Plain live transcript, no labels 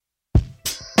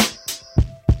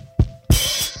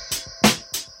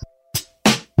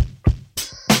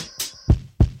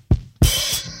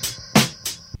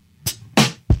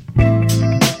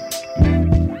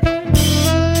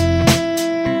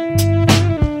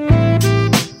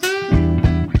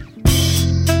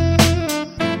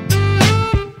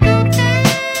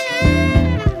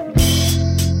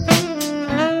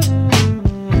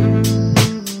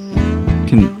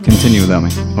continue without me.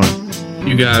 Hold on.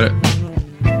 You got it.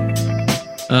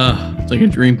 It's like a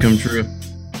dream come true.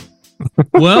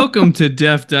 Welcome to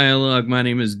Deaf Dialogue. My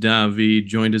name is Davi,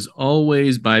 joined as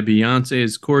always by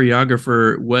Beyonce's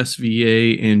choreographer, Wes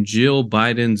VA, and Jill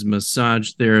Biden's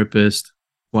massage therapist,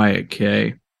 Wyatt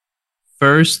K.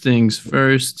 First things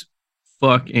first,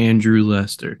 fuck Andrew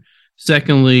Lester.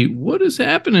 Secondly, what is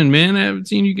happening, man? I haven't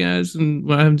seen you guys,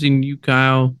 and I haven't seen you,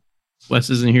 Kyle.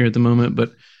 Wes isn't here at the moment,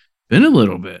 but been a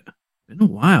little bit. Been a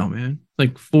while, man.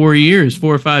 Like 4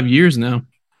 or 5 years now.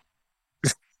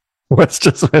 Wes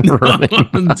just went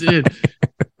running. Dude.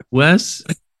 Wes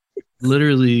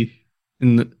literally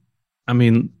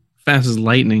fast as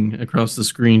lightning across the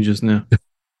screen just now.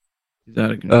 He's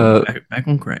out of control. Back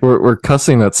on crack. We're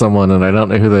cussing at someone and I don't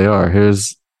know who they are.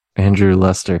 Here's Andrew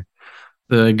Lester.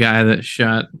 The guy that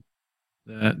shot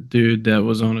that dude that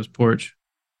was on his porch.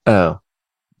 Oh.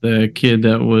 The kid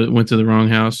that went to the wrong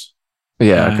house.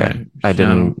 Yeah, okay. I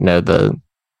didn't know the...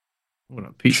 What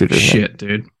a piece of shit,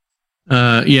 dude.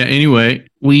 Anyway,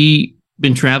 we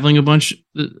been traveling a bunch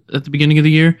at the beginning of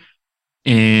the year,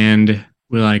 and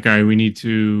we're like, all right, we need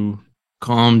to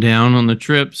calm down on the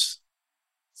trips,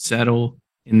 settle.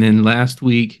 And then last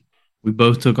week, we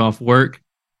both took off work,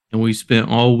 and we spent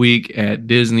all week at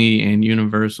Disney and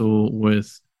Universal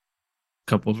with a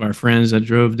couple of our friends that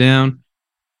drove down.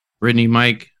 Brittany,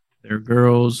 Mike, their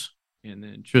girls, and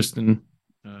then Tristan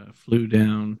flew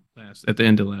down at the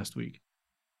end of last week.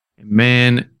 And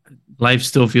man, life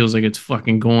still feels like it's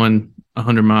fucking going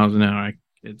 100 miles an hour.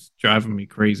 It's driving me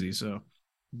crazy. So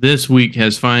this week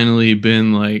has finally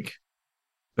been like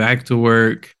back to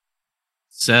work,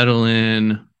 settle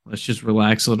in, let's just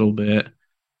relax a little bit.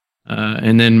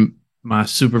 And then my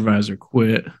supervisor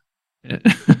quit.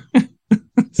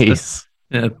 Peace.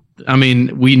 Yeah, I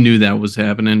mean, we knew that was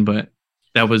happening, but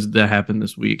that happened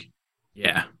this week.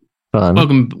 Yeah. Fun.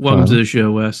 Welcome to the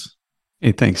show, Wes.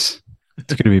 Hey, thanks.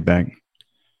 It's good to be back.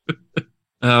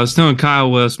 I was telling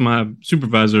Kyle, Wes, my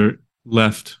supervisor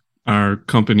left our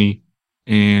company,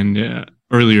 and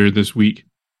earlier this week,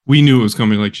 we knew it was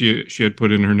coming. Like she had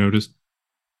put in her notice,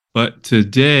 but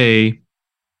today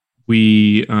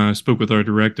we spoke with our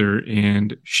director,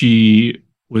 and she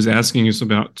was asking us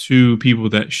about two people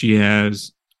that she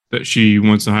has that she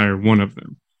wants to hire one of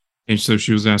them, and so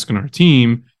she was asking our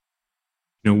team,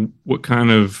 what kind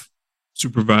of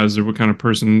supervisor, what kind of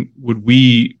person would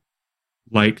we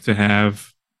like to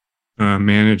have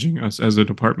managing us as a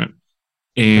department?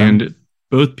 And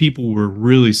both people were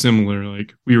really similar.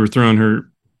 Like we were throwing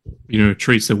her,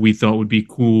 traits that we thought would be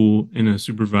cool in a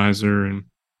supervisor. And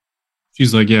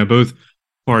she's like, yeah, both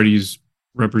parties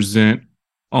represent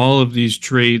all of these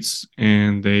traits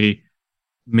and they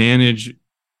manage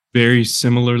very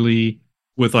similarly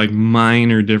with like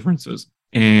minor differences.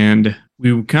 And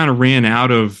we kind of ran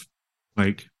out of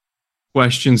like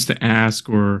questions to ask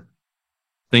or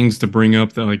things to bring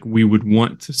up that like we would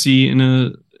want to see in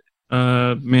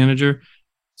a manager.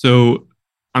 So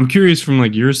I'm curious from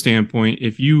like your standpoint,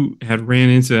 if you had ran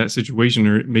into that situation,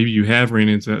 or maybe you have ran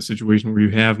into that situation where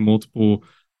you have multiple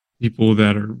people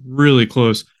that are really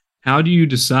close, how do you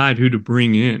decide who to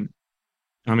bring in?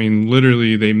 I mean,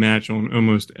 literally they match on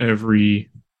almost every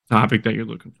topic that you're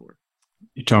looking for.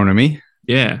 You talking to me?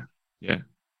 Yeah.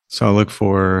 So I look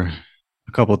for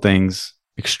a couple things.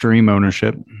 Extreme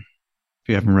ownership. If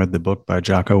you haven't read the book by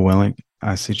Jocko Willink,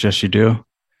 I suggest you do.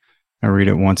 I read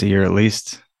it once a year at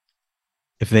least.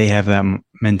 If they have that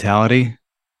mentality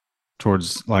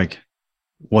towards like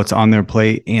what's on their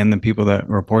plate and the people that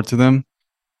report to them,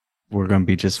 we're going to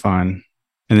be just fine.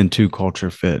 And then 2, culture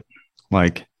fit.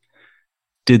 Like,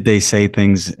 did they say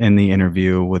things in the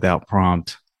interview without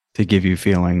prompt to give you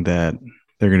feeling that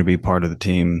they're going to be part of the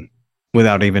team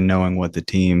without even knowing what the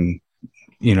team,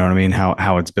 you know what I mean?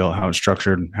 How it's built, how it's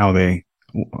structured, how the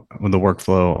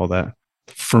workflow, all that.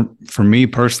 For me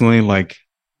personally, like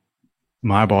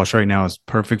my boss right now is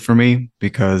perfect for me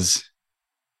because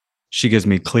she gives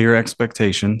me clear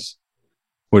expectations,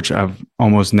 which I've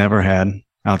almost never had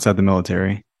outside the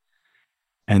military.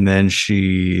 And then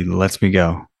she lets me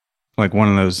go. Like one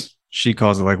of those, she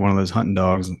calls it like one of those hunting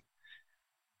dogs.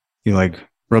 You like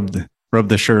rub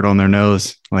the shirt on their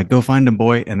nose, like go find a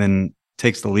boy, and then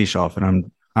takes the leash off and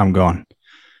I'm gone.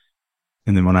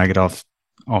 And then when I get off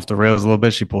the rails a little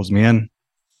bit, she pulls me in.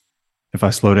 If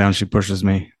I slow down, she pushes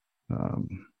me.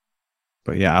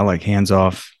 But yeah, I like hands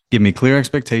off, give me clear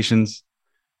expectations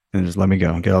and just let me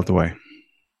go and get out the way.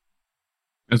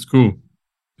 That's cool.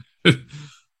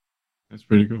 That's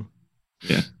pretty cool.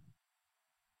 Yeah.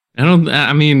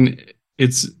 I mean,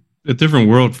 it's a different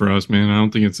world for us, man. I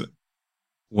don't think it's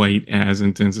quite as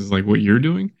intense as like what you're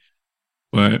doing,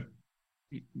 but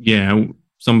yeah,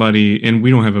 somebody, and we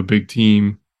don't have a big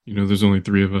team. There's only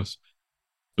 3 of us,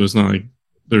 so it's not like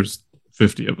there's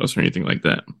 50 of us or anything like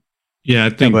that. Yeah, I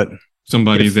think but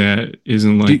somebody if- that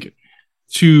isn't like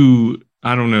too.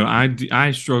 I don't know.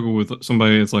 I struggle with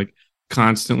somebody that's like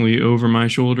constantly over my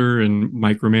shoulder and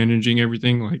micromanaging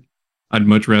everything. Like, I'd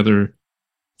much rather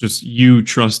just you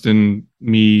trust in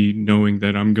me, knowing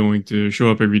that I'm going to show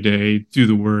up every day, do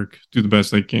the work, do the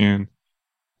best I can,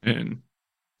 and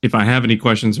if I have any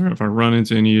questions or if I run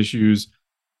into any issues,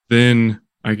 then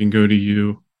I can go to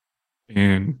you,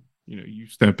 and you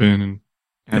step in and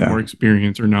have Yeah. more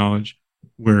experience or knowledge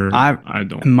where I in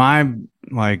don't. my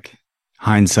like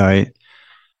hindsight,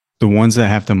 the ones that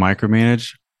have to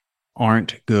micromanage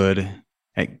aren't good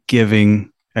at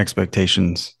giving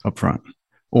expectations up front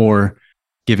or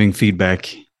giving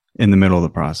feedback in the middle of the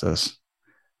process.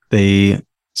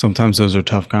 Sometimes those are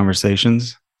tough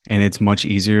conversations, and it's much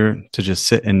easier to just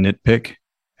sit and nitpick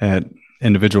at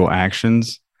individual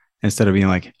actions instead of being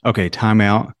like, okay, time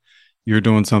out. You're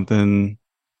doing something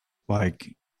like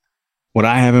what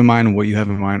I have in mind and what you have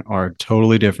in mind are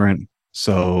totally different.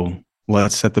 So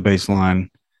let's set the baseline.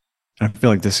 I feel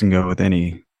like this can go with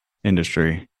any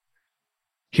industry.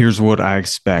 Here's what I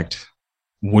expect.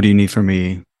 What do you need from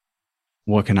me?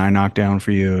 What can I knock down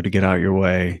for you to get out your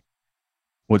way?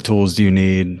 What tools do you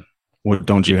need? What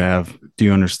don't you have? Do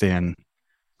you understand?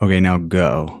 Okay, now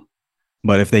go.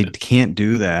 But if they can't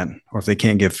do that, or if they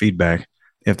can't give feedback,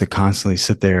 they have to constantly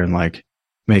sit there and like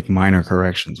make minor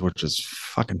corrections, which is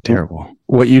fucking terrible.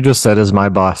 What you just said is my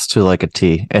boss to like a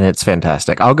T, and it's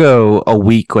fantastic. I'll go a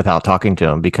week without talking to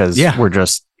him because we're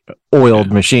just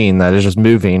oiled machine that is just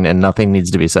moving and nothing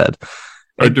needs to be said.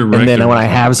 And then when I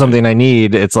have something I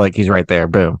need, it's like he's right there,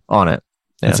 boom, on it.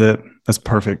 Yeah. That's it. That's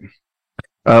perfect.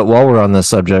 While we're on this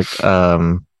subject,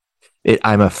 I'm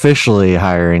officially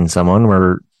hiring someone.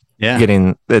 We're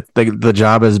getting the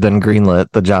job has been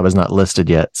greenlit. The job is not listed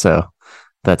yet, so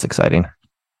that's exciting.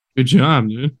 Good job,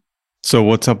 dude. So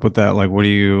what's up with that? Like,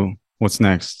 what's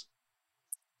next?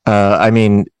 I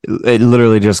mean, it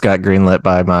literally just got greenlit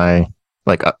by my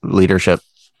leadership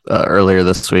earlier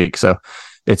this week. So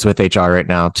it's with HR right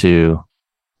now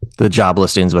the job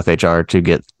listings with HR to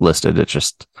get listed. It's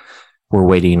just, we're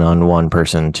waiting on one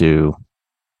person to,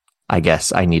 I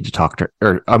guess I need to talk to her,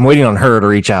 or I'm waiting on her to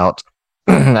reach out.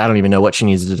 I don't even know what she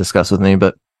needs to discuss with me,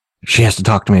 but she has to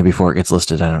talk to me before it gets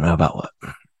listed. I don't know about what.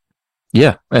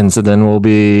 Yeah. And so then we'll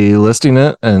be listing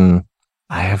it, and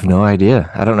I have no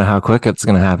idea. I don't know how quick it's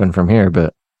going to happen from here,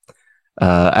 but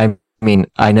I mean,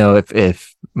 I know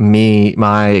if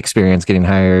my experience getting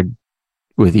hired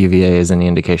with UVA is any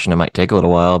indication, it might take a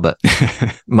little while, but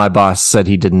my boss said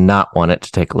he did not want it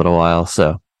to take a little while.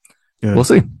 So We'll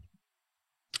see.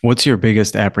 What's your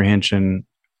biggest apprehension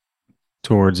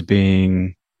towards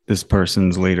being this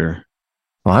person's leader?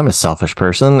 Well, I'm a selfish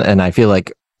person, and I feel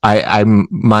like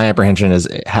my apprehension is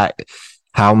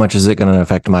how much is it going to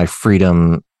affect my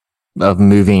freedom of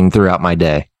moving throughout my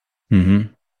day?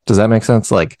 Mm-hmm. Does that make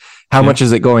sense? Like, how much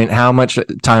is it going? How much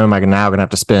time am I now going to have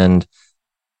to spend?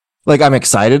 Like, I'm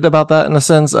excited about that in a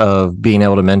sense of being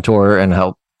able to mentor and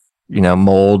help,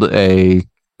 mold a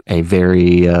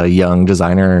very young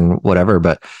designer and whatever.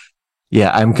 But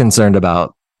yeah, I'm concerned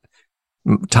about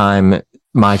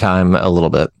my time a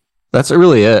little bit. That's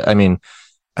really it. I mean,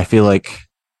 I feel like,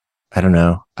 I don't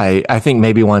know. I think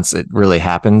maybe once it really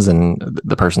happens and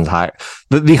the person's hired,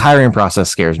 the hiring process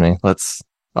scares me.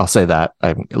 I'll say that.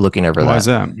 I'm looking over that. Why is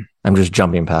that? I'm just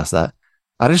jumping past that.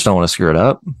 I just don't want to screw it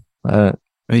up.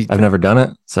 I've never done it.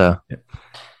 So,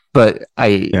 but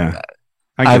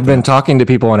I've been talking to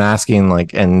people and asking,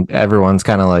 and everyone's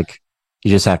kind of like, you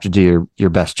just have to do your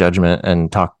best judgment and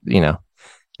talk, you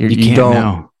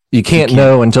can't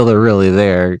know until they're really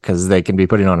there, because they can be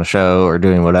putting on a show or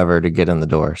doing whatever to get in the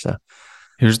door. So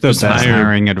here's the best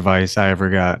hiring advice I ever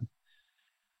got.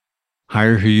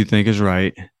 Hire who you think is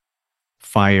right.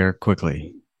 Fire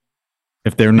quickly.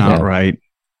 If they're not right,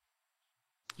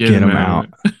 get them out.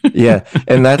 Yeah.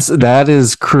 And that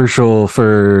is crucial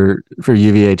for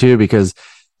UVA too, because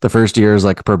the first year is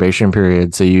like a probation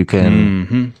period. So you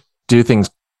can do things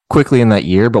quickly in that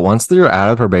year. But once they're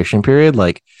out of probation period,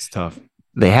 it's tough.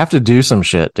 They have to do some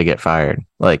shit to get fired.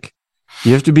 Like,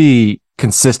 you have to be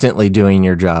consistently doing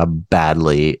your job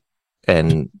badly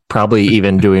and probably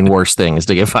even doing worse things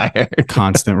to get fired.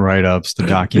 Constant write-ups to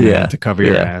document, to cover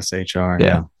your ass, HR.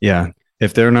 Yeah.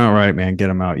 If they're not right, man, get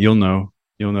them out. You'll know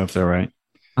if they're right.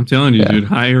 I'm telling you, dude,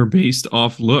 hire based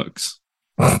off looks.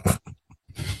 That's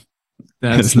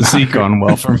the secret. Gone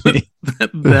well for me.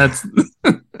 That's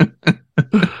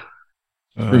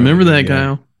remember that,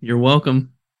 Kyle. You're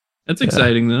welcome. That's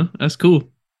exciting though. That's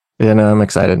cool. Yeah, no, I'm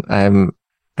excited.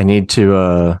 I need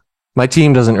to my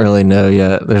team doesn't really know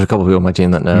yet. There's a couple people on my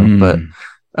team that know, but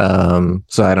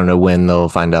so I don't know when they'll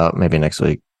find out, maybe next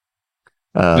week.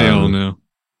 They all know.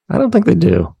 I don't think they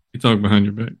do. You talk behind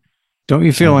your back. Don't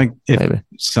you feel like if Maybe.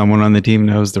 someone on the team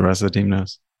knows, the rest of the team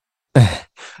knows?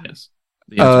 Yes.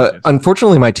 The answer is yes.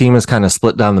 Unfortunately, my team is kind of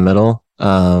split down the middle,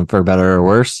 for better or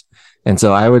worse. And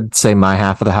so I would say my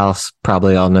half of the house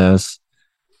probably all knows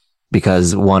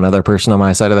because one other person on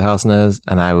my side of the house knows.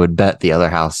 And I would bet the other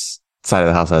side of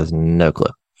the house has no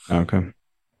clue. Okay.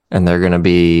 And they're going to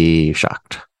be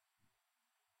shocked.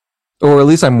 Or at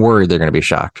least I'm worried they're going to be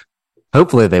shocked.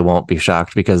 Hopefully they won't be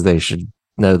shocked because they should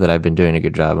know that I've been doing a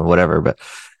good job and whatever, but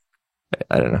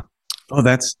I don't know. Oh,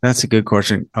 that's a good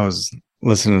question. I was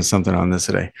listening to something on this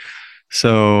today.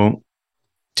 So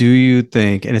do you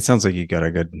think, and it sounds like you got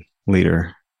a good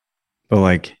leader, but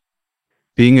like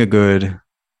being a good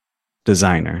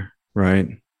designer, right,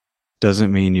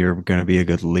 doesn't mean you're going to be a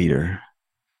good leader.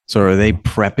 So are they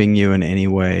prepping you in any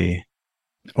way,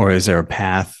 or is there a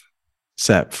path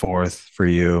set forth for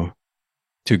you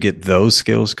to get those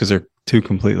skills? Because they're two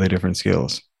completely different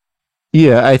skills.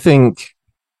 Yeah,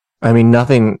 I mean,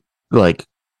 nothing like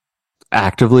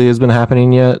actively has been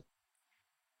happening yet,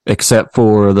 except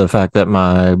for the fact that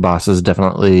my boss is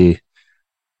definitely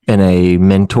in a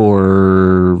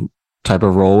mentor type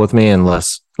of role with me,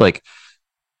 unless like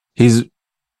he's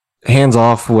hands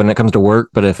off when it comes to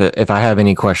work. But if I have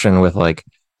any question with like,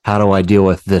 how do I deal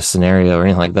with this scenario or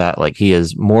anything like that, like he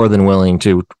is more than willing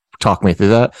to talk me through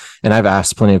that. And I've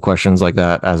asked plenty of questions like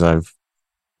that as I've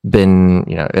been,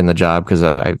 in the job,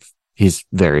 because he's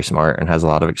very smart and has a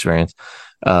lot of experience.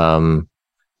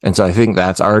 And so I think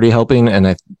that's already helping.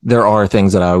 And there are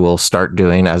things that I will start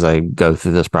doing as I go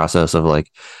through this process of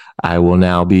like, I will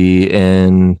now be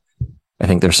I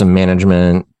think there's some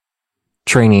management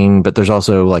training, but there's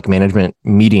also like management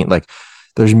meeting, like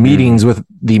there's meetings with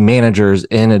the managers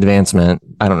in advancement.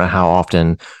 I don't know how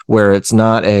often, where it's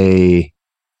not he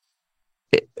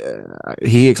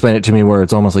explained it to me where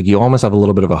it's almost like you almost have a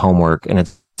little bit of a homework and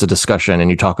it's a discussion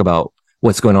and you talk about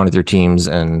what's going on with your teams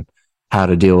and how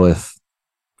to deal with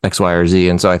X, Y, or Z.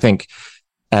 And so I think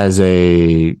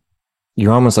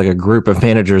you're almost like a group of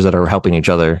managers that are helping each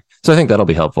other. So I think that'll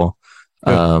be helpful.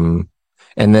 Good.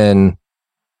 And then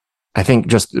I think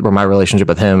just my relationship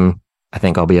with him, I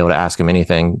think I'll be able to ask him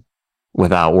anything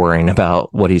without worrying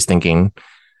about what he's thinking,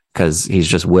 because he's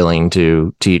just willing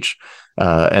to teach.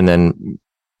 And then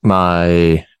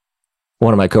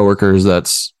one of my coworkers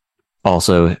that's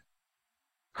also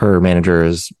her manager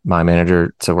is my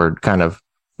manager. So we're kind of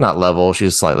not level.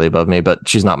 She's slightly above me, but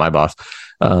she's not my boss.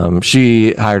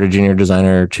 She hired a junior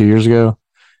designer 2 years ago.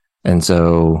 And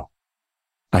so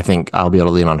I think I'll be able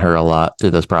to lean on her a lot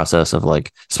through this process of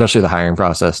like, especially the hiring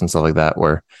process and stuff like that,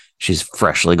 where she's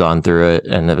freshly gone through it.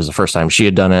 And it was the first time she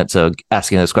had done it. So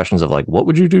asking those questions of like, what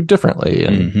would you do differently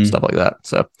and stuff like that.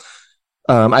 So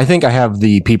I think I have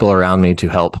the people around me to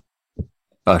help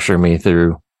usher me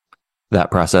through that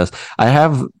process. I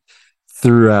have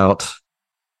throughout,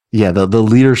 the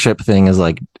leadership thing is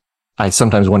like, I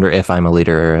sometimes wonder if I'm a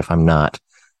leader or if I'm not.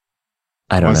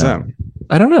 I don't know. That?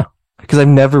 I don't know. Because I've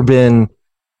never been,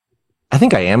 I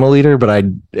think I am a leader, but I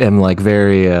am like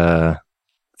very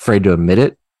afraid to admit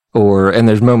it. And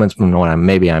there's moments when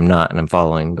I'm not and I'm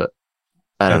following, but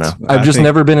I don't know. I've just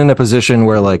never been in a position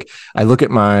where like I look at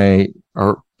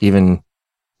or even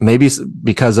maybe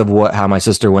because of how my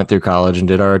sister went through college and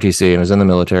did ROTC and was in the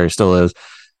military, still is.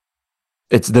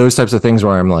 It's those types of things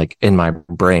where I'm like in my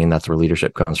brain, that's where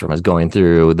leadership comes from, is going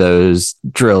through those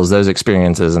drills, those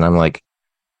experiences. And I'm like,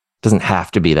 it doesn't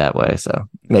have to be that way. So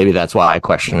maybe that's why I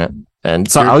question it. And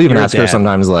so I'll even ask her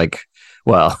sometimes like,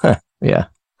 well, yeah.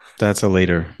 That's a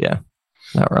leader. Yeah.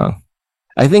 Not wrong.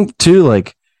 I think too,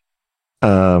 like,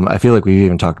 I feel like we've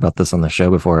even talked about this on the show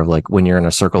before of like when you're in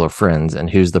a circle of friends and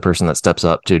who's the person that steps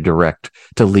up to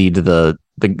lead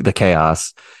the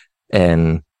chaos.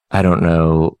 And I don't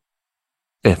know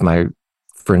if my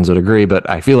friends would agree, but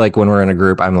I feel like when we're in a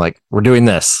group, I'm like, we're doing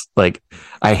this. Like,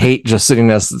 I hate just sitting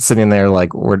there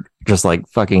like we're just like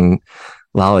fucking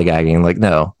lollygagging. Like,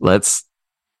 no, let's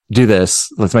do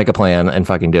this. Let's make a plan and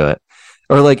fucking do it.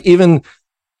 Or like even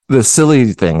the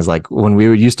silly things, like when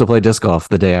we used to play disc golf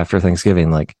the day after Thanksgiving,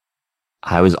 like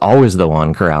I was always the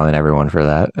one corralling everyone for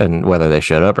that. And whether they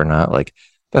showed up or not, like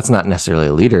that's not necessarily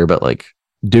a leader, but like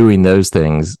doing those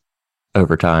things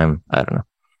over time, I don't know.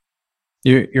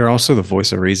 You're also the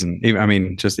voice of reason. I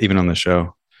mean, just even on the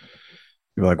show,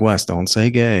 you're like, Wes, don't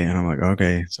say gay. And I'm like,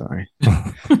 okay, sorry.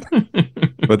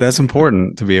 But that's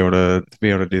important to be able to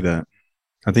do that.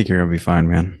 I think you're going to be fine,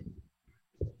 man.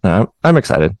 I'm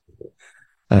excited.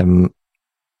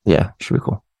 Yeah, should be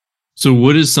cool. So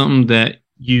what is something that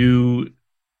you,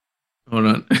 hold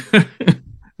on.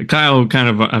 Kyle kind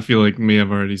of, I feel like may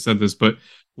have already said this, but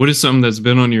what is something that's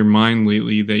been on your mind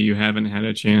lately that you haven't had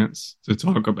a chance to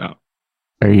talk about?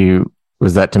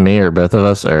 Was that to me or both of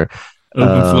us, or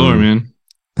open floor, man?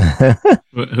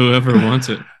 Whoever wants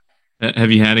it.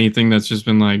 Have you had anything that's just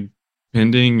been like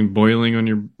pending and boiling on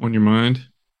your mind?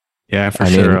 Yeah, for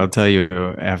sure. I'll tell you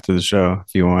after the show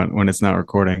if you want, when it's not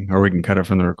recording, or we can cut it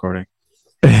from the recording.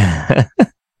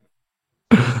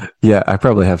 Yeah, I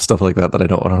probably have stuff like that I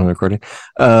don't want on the recording.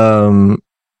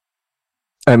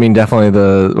 I mean,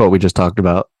 definitely what we just talked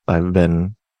about. I've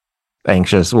been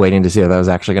anxious, waiting to see if that was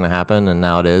actually going to happen, and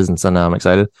now it is, and so now I'm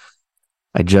excited.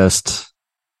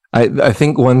 I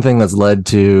think one thing that's led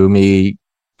to me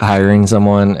hiring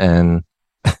someone, and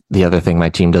the other thing my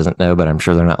team doesn't know, but I'm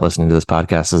sure they're not listening to this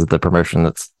podcast, is the promotion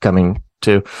that's coming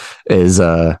to, is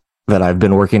that I've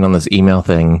been working on this email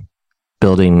thing,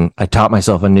 I taught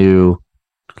myself a new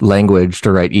language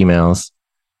to write emails,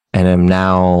 and am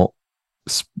now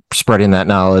spreading that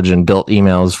knowledge and built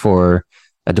emails for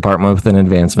a department within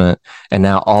Advancement. And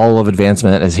now all of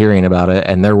Advancement is hearing about it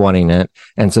and they're wanting it.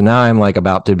 And so now I'm like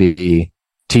about to be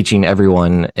teaching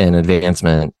everyone in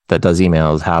Advancement that does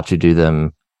emails how to do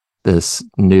them this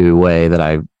new way that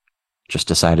I just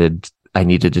decided I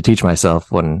needed to teach myself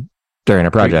during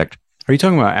a project. Are you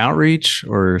talking about outreach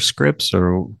or scripts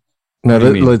or? No,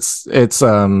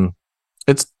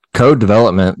 it's code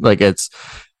development.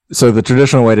 So the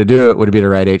traditional way to do it would be to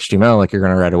write HTML, like you're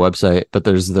going to write a website, but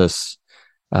there's this,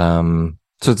 so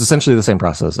it's essentially the same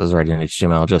process as writing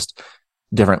HTML, just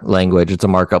different language. It's a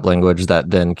markup language that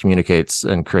then communicates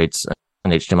and creates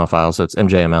an HTML file. So it's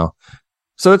MJML.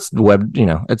 So it's web,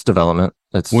 it's development.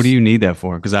 What do you need that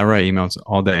for? Because I write emails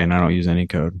all day and I don't use any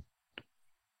code.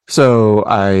 So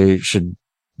I should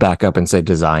back up and say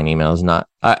design emails,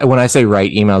 when I say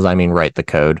write emails, I mean write the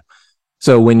code.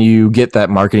 So when you get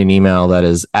that marketing email that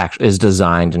is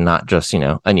designed and not just,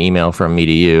 an email from me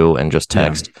to you and just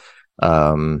text,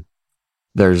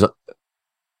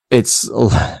 it's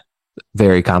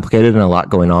very complicated and a lot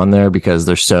going on there because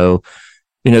there's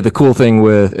the cool thing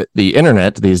with the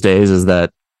internet these days is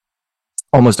that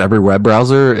almost every web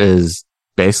browser is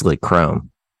basically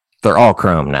Chrome. They're all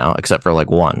Chrome now, except for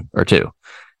like one or two.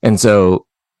 And so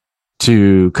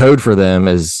to code for them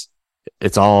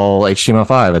it's all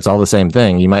HTML5. It's all the same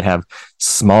thing. You might have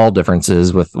small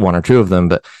differences with one or two of them,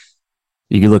 but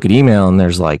you can look at email and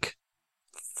there's like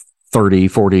 30,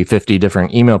 40, 50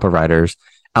 different email providers.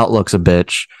 Outlook's a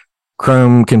bitch.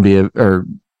 Chrome can be or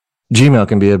Gmail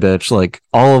can be a bitch. Like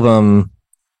all of them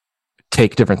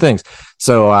take different things.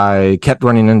 So I kept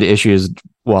running into issues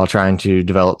while trying to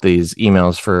develop these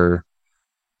emails for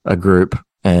a group.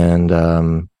 And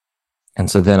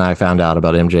so then I found out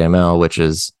about MJML, which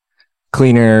is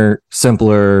cleaner,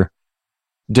 simpler,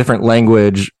 different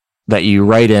language that you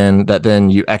write in that then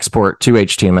you export to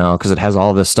HTML because it has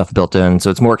all this stuff built in. So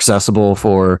it's more accessible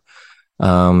for,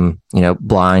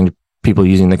 blind people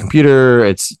using the computer.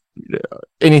 It's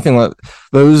anything like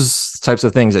those types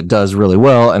of things it does really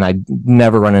well. And I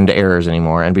never run into errors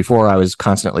anymore. And before I was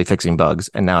constantly fixing bugs,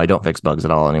 and now I don't fix bugs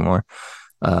at all anymore.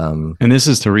 And this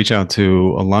is to reach out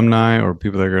to alumni or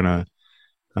people that are going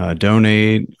to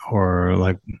donate or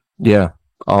like. Yeah.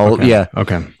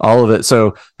 Okay. All of it.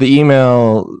 So the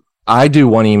email, I do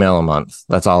one email a month.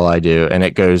 That's all I do. And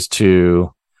it goes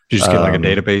to. You just get like a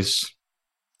database?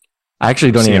 I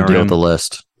actually don't even deal with the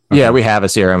list. Okay. Yeah, we have a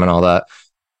CRM and all that.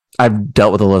 I've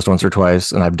dealt with the list once or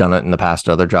twice and I've done it in the past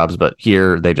to other jobs, but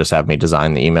here they just have me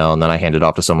design the email and then I hand it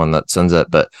off to someone that sends it.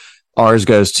 But ours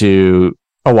goes to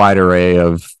a wide array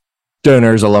of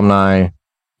donors, alumni,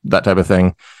 that type of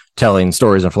thing, telling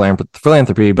stories of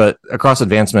philanthropy. But across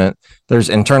Advancement, there's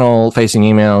internal facing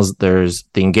emails. There's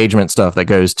the engagement stuff that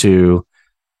goes to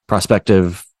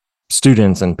prospective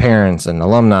students and parents and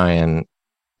alumni. And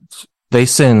I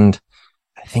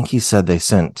think he said they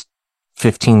sent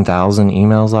 15,000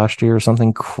 emails last year or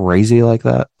something crazy like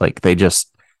that. Like they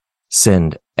just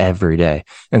send every day.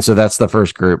 And so that's the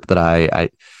first group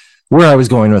that where I was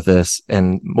going with this,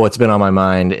 and what's been on my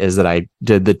mind is that I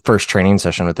did the first training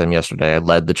session with them yesterday. I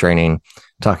led the training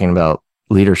talking about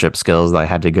leadership skills. I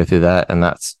had to go through that, and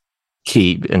that's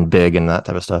key and big and that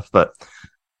type of stuff. But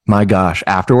my gosh,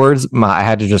 afterwards, I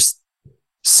had to just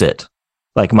sit.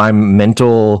 Like my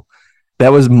mental,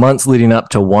 that was months leading up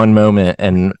to one moment,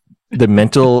 and the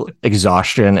mental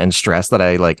exhaustion and stress that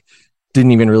I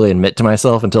didn't even really admit to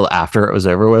myself until after it was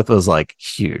over with was like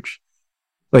huge.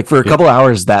 Like for a couple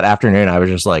hours that afternoon, I was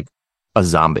just like a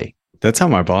zombie. That's how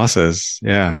my boss is.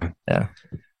 Yeah. Yeah.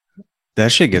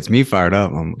 That shit gets me fired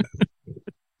up.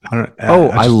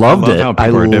 I loved love it. how I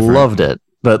people are different. loved it.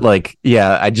 But like,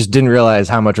 yeah, I just didn't realize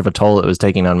how much of a toll it was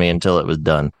taking on me until it was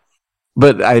done.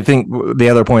 But I think the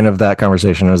other point of that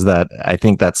conversation was that I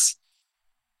think that's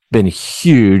been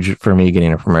huge for me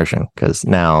getting a promotion, because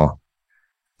now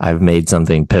I've made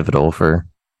something pivotal for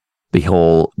the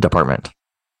whole department.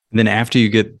 And then after you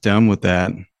get done with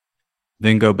that,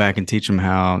 then go back and teach them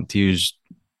how to use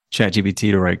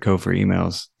ChatGPT to write code for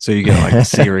emails. So you get like a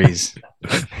series.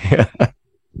 Yeah.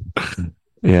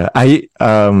 Yeah.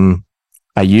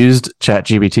 I used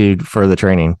ChatGPT for the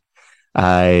training.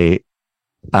 I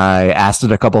asked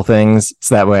it a couple things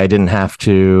so that way I didn't have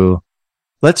to,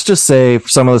 let's just say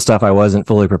some of the stuff I wasn't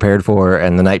fully prepared for.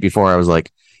 And the night before I was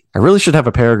like, I really should have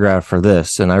a paragraph for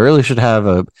this. And I really should have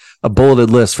a bulleted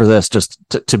list for this, just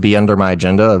to be under my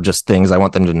agenda of just things I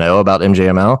want them to know about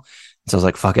MJML. So I was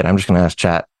like, fuck it. I'm just going to ask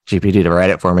ChatGPT to write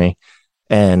it for me.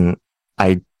 And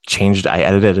I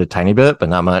edited a tiny bit, but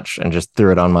not much, and just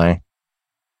threw it on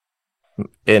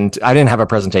and I didn't have a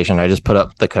presentation. I just put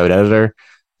up the code editor,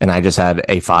 and I just had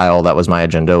a file that was my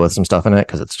agenda with some stuff in it,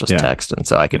 because it's just text. And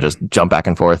so I could just jump back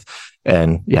and forth.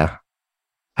 And yeah,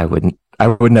 I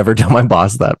would never tell my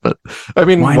boss that, but I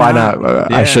mean, why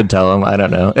not? I should tell him. I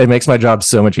don't know. It makes my job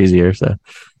so much easier. So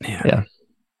yeah.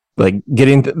 Like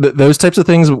getting those types of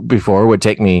things before would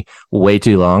take me way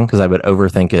too long, because I would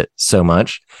overthink it so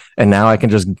much. And now I can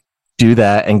just do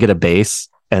that and get a base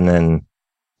and then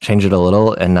change it a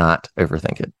little and not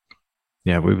overthink it.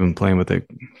 Yeah, we've been playing with it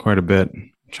quite a bit,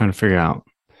 trying to figure out.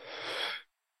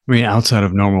 I mean, outside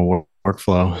of normal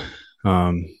workflow,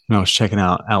 I was checking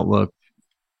out Outlook.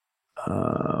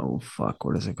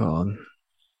 What is it called?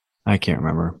 I can't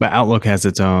remember. But Outlook has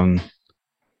its own.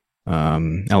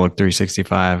 Outlook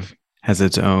 365 has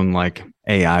its own like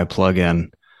AI plugin.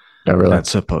 Oh, really? That's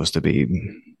supposed to be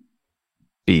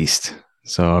beast.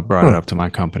 So I brought it up to my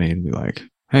company and be like,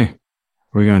 "Hey, are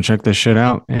we going to check this shit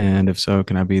out? And if so,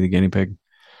 can I be the guinea pig?"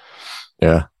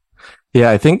 Yeah. Yeah.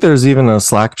 I think there's even a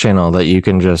Slack channel that you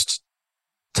can just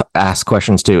ask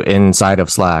questions to inside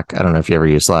of Slack. I don't know if you ever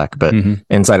use Slack, but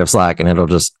inside of Slack, and it'll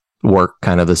just work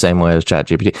kind of the same way as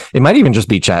ChatGPT. It might even just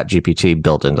be ChatGPT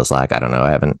built into Slack. I don't know.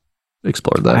 I haven't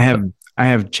explored that. I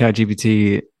have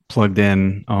ChatGPT plugged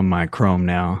in on my Chrome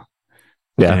now.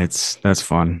 Yeah. And that's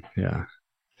fun. Yeah.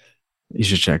 You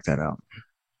should check that out.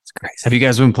 It's great. Have you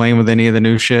guys been playing with any of the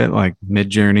new shit like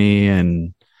Midjourney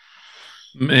and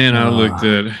Man, I looked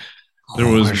at there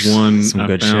was one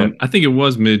I found. Shit. I think it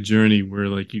was Midjourney where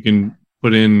like you can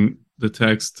put in the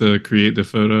text to create the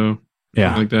photo.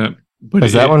 Yeah. Like that. But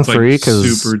is that one free?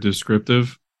 Because super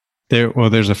descriptive.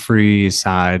 There's a free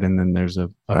side, and then there's a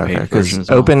paid version as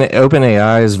well.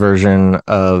 OpenAI's version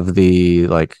of the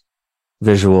like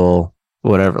visual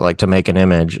whatever, like to make an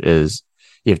image, is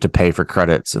you have to pay for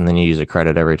credits, and then you use a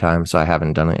credit every time. So I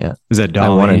haven't done it yet. Is that DALL-E?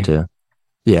 I wanted to.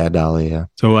 Yeah, DALL-E. Yeah.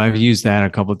 So I've used that a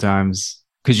couple of times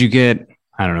because you get,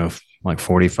 I don't know, like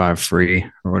 45 free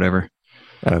or whatever.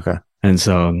 Okay. And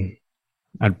so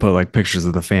I'd put like pictures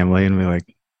of the family and be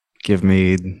like, give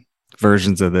me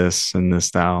versions of this and this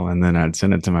style, and then I'd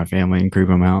send it to my family and creep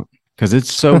them out, because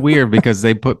it's so weird because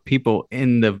they put people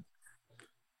in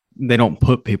they don't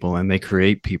put people in, they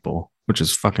create people, which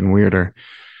is fucking weirder,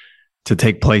 to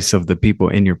take place of the people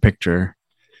in your picture.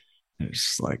 It's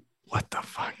just like, what the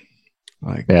fuck?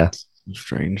 Like, yeah, it's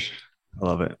strange. I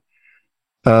love it.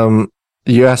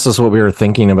 You asked us what we were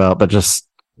thinking about, but just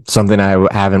something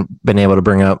I haven't been able to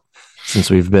bring up since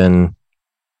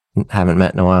haven't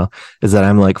met in a while, is that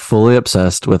I'm like fully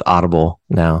obsessed with Audible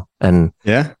now. And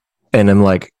I'm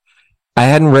like, I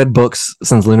hadn't read books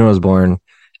since Luna was born.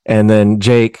 And then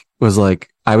Jake was like,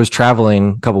 I was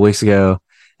traveling a couple weeks ago,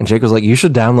 and Jake was like, you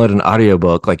should download an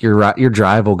audiobook. Like your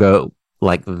drive will go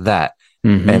like that.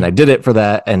 And I did it for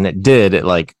that. And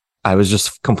I was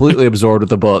just completely absorbed with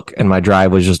the book, and my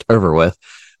drive was just over with.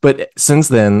 But since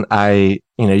then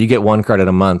you get 1 credit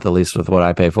a month, at least with what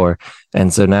I pay for.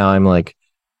 And so now I'm like,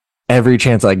 every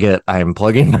chance I get, I'm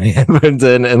plugging my headphones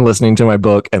in and listening to my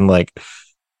book. And like,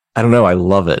 I don't know, I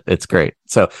love it. It's great.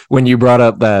 So when you brought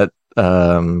up that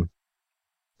I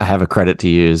have a credit to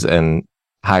use and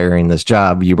hiring this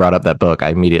job, you brought up that book. I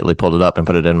immediately pulled it up and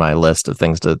put it in my list of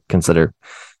things to consider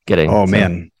getting. Oh, so,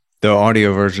 man. The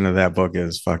audio version of that book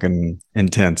is fucking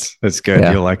intense. It's good.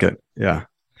 Yeah. You'll like it. Yeah.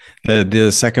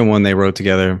 The second one they wrote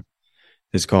together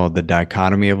is called The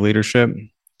Dichotomy of Leadership,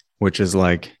 which is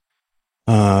like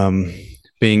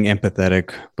being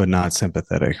empathetic but not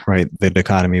sympathetic, right? The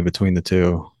dichotomy between the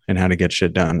two and how to get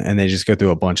shit done. And they just go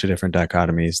through a bunch of different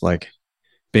dichotomies, like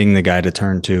being the guy to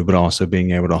turn to, but also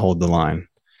being able to hold the line,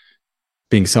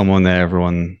 being someone that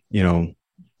everyone,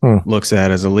 looks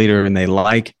at as a leader and they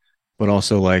like, but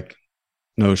also like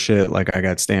no shit, like I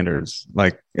got standards.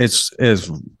 Like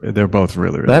they're both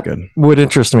really That good. would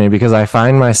interest me because I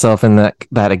find myself in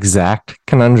that exact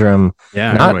conundrum.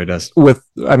 Yeah, Not everybody does.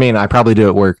 I mean, I probably do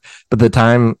at work, but the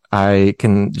time I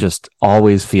can just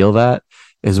always feel that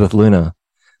is with Luna.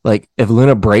 Like if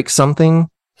Luna breaks something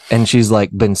and she's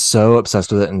like been so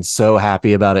obsessed with it and so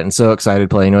happy about it and so excited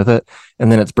playing with it,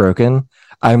 and then it's broken,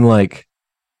 I'm like,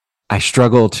 I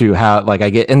struggle to how, like,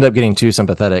 end up getting too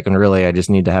sympathetic, and really I just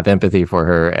need to have empathy for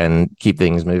her and keep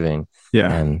things moving.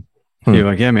 Yeah. And you're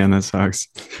like, yeah, man, that sucks.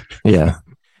 yeah.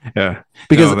 Yeah.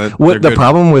 Because No, what the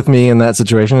problem with me in that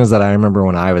situation is that I remember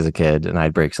when I was a kid and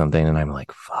I'd break something and I'm like,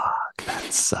 fuck,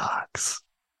 that sucks.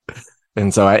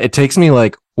 And so it takes me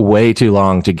like way too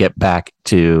long to get back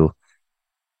to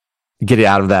get it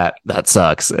out of that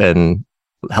sucks and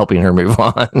helping her move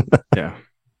on. Yeah.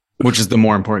 Which is the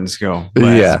more important skill. But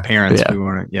Yeah. as parents, Yeah. we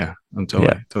want to, I'm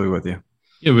totally with you.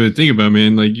 Yeah, but think about it,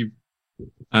 man. Like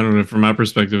I don't know. From my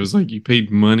perspective, it's like you paid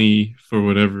money for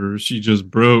whatever she just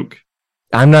broke.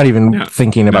 I'm not even Yeah.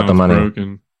 thinking about Now the it's money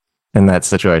broken. in that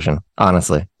situation,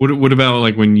 honestly. What about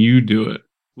like when you do it?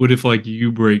 What if like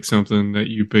you break something that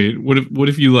you paid? What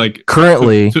if you like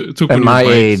Currently, took at one of my your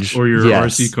bikes age, or your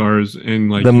yes. RC cars and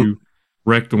like The- you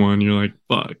wrecked one? You're like,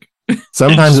 fuck.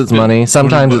 Sometimes it's Spent money.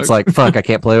 Sometimes it's $20. like, fuck, I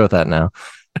can't play with that now.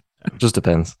 Just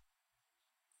depends.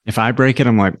 If I break it,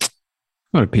 I'm like,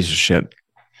 what a piece of shit.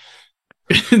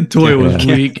 Toy was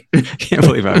Yeah. weak. Can't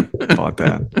believe I bought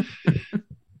that.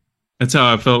 That's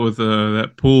how I felt with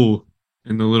that pool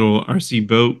and the little RC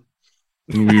boat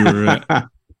when we were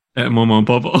at Mama and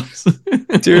Papa's.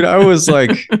 Dude, I was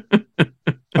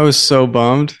so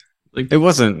bummed. Like- It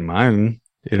wasn't mine,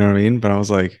 you know what I mean? But I was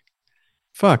like,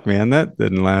 fuck, man, that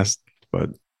didn't last but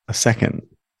a second.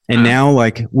 And now,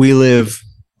 like, we live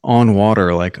on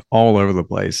water, like all over the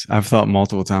place. I've thought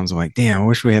multiple times, I'm like, damn, I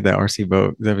wish we had that RC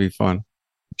boat. That'd be fun.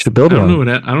 Should build I don't one.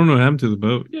 know I don't know what happened to the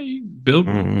boat. Yeah, you build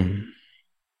one. Mm.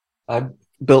 I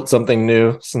built something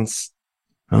new since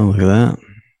Oh, look at that.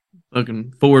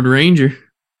 Fucking Ford Ranger.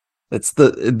 it's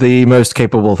the most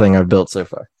capable thing I've built so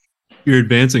far. You're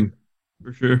advancing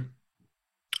for sure.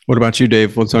 What about you,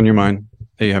 Dave? What's on your mind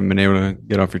that you haven't been able to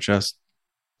get off your chest?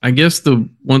 I guess the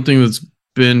one thing that's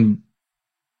been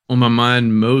on my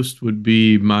mind most would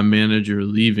be my manager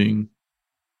leaving,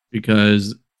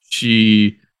 because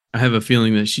I have a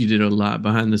feeling that she did a lot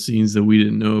behind the scenes that we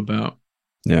didn't know about.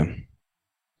 Yeah.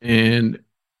 And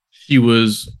she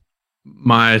was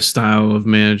my style of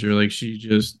manager. Like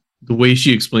the way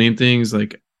she explained things,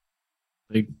 like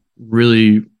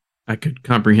really, I could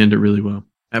comprehend it really well.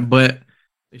 But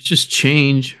it's just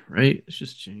change, right? It's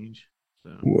just change.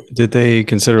 So. Did they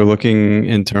consider looking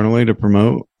internally to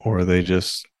promote, or they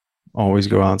just always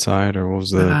go outside, or what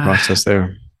was the process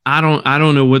there? I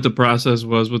don't know what the process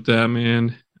was with that,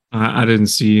 man. I didn't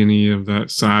see any of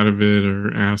that side of it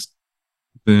or asked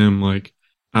them. Like,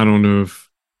 I don't know if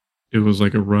it was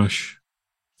like a rush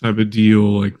type of deal.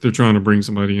 Like they're trying to bring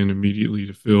somebody in immediately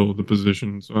to fill the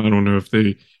position. So I don't know if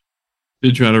they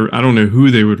did try to, I don't know who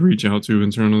they would reach out to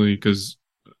internally, because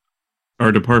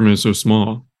our department is so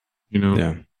small, you know,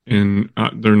 Yeah. and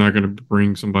they're not going to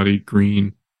bring somebody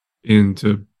green in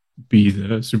to be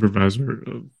the supervisor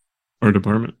of our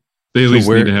department. They at least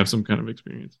need to have some kind of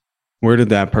experience. Where did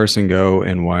that person go,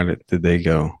 and why did they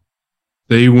go?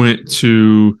 They went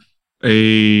to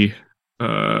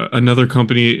another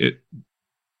company.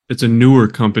 It's a newer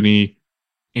company,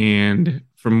 and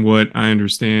from what I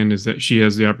understand is that she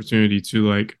has the opportunity to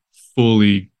like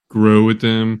fully grow with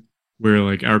them, where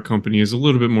like our company is a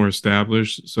little bit more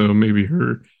established. So maybe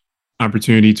her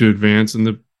opportunity to advance in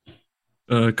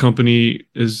the company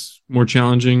is more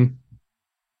challenging.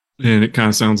 And it kind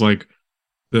of sounds like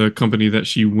the company that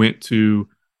she went to,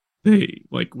 they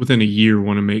like within a year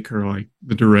want to make her like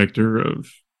the director of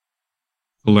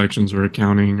collections or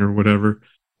accounting or whatever.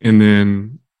 And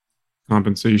then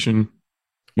compensation,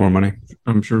 More money.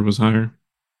 I'm sure, was higher.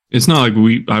 It's not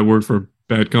like I work for a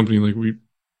bad company. Like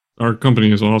our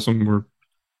company is awesome.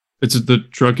 It's the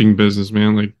trucking business,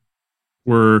 man. Like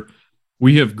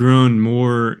we have grown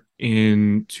more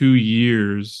in 2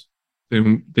 years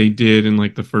than they did in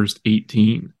like the first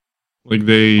 18. Like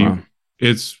Wow.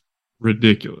 It's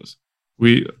ridiculous.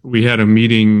 We had a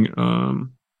meeting a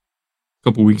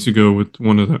couple weeks ago with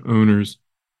one of the owners.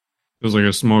 It was like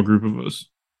a small group of us,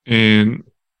 and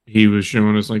he was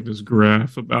showing us like this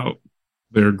graph about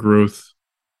their growth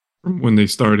from when they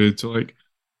started to like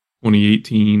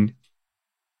 2018,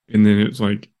 and then it's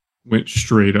like went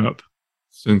straight up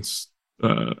since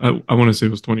I want to say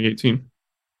it was 2018,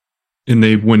 and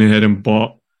they went ahead and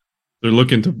bought. They're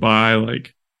looking to buy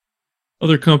like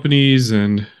other companies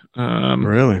and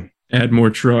Really? add more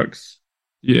trucks.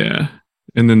 Yeah.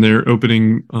 And then they're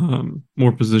opening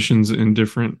more positions in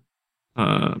different,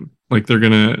 like they're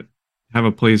going to have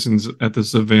a place at the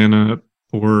Savannah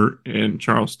port in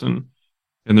Charleston,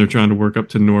 and they're trying to work up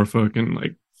to Norfolk and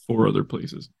like 4 other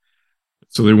places.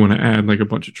 So they want to add like a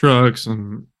bunch of trucks,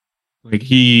 and like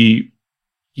he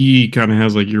kind of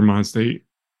has like your mind state,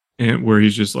 and where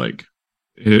he's just like,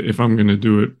 if I'm going to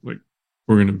do it, like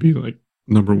we're going to be like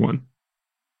number 1.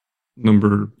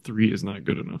 Number 3 is not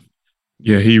good enough.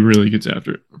 Yeah, he really gets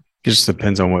after it. It just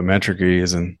depends on what metric you're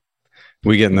using.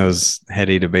 We get in those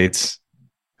heady debates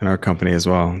in our company as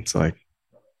well. It's like,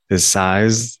 is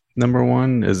size number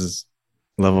 1? Is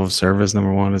level of service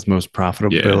number 1? Is most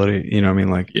profitability? Yeah. You know what I mean?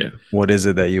 Like, what is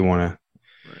it that you want to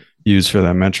use for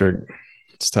that metric?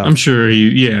 It's tough. I'm sure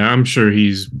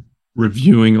he's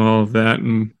reviewing all of that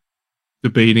and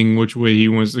debating which way he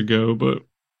wants to go, but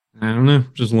I don't know.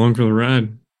 Just along for the ride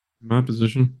in my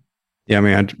position. Yeah, I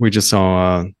mean, we just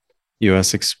saw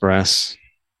US Express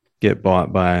get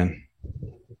bought by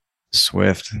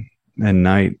Swift and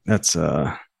Knight. That's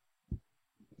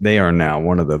they are now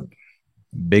one of the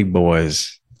big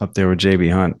boys up there with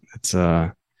JB Hunt. It's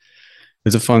a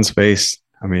fun space.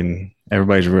 I mean,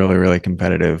 everybody's really, really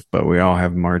competitive, but we all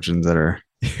have margins that are,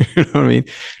 you know what I mean?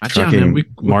 Trucking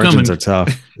margins are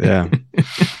tough. Yeah. Did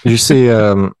you see, I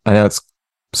know it's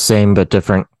same but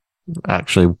different,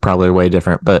 actually probably way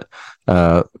different, but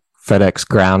FedEx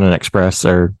Ground and Express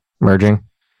are merging.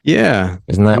 Yeah.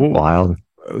 Isn't that wild?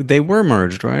 They were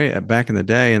merged, right? Back in the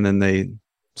day, and then they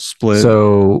split.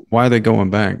 So why are they going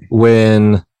back?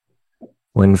 So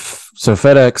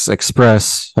FedEx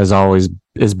Express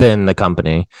has been the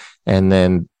company, and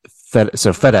then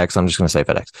FedEx, I'm just going to say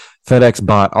FedEx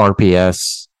bought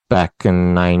RPS back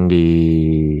in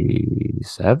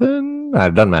 97.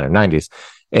 It doesn't matter, 90s.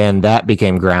 And that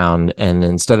became Ground. And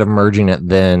instead of merging it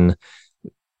then,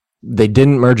 they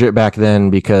didn't merge it back then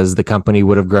because the company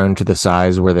would have grown to the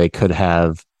size where the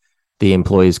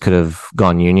employees could have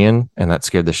gone union, and that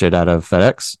scared the shit out of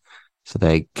FedEx. So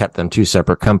they kept them 2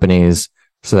 separate companies.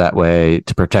 So that way,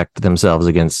 to protect themselves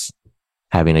against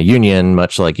having a union,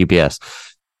 much like UPS.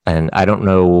 And I don't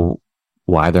know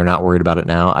why they're not worried about it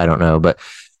now. I don't know. But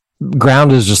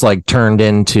Ground is just like turned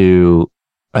into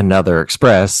another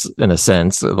Express in a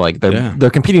sense. Like they're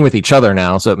competing with each other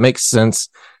now. So it makes sense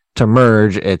to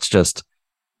merge. It's just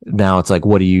now it's like,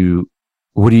 are you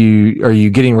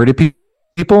getting rid of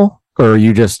people, or are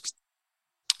you just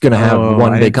going to have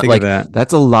one big, like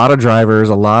that's a lot of drivers,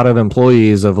 a lot of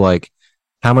employees of like,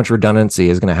 how much redundancy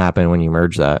is going to happen when you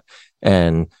merge that?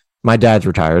 And my dad's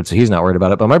retired, so he's not worried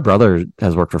about it. But my brother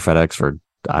has worked for FedEx for,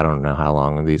 I don't know how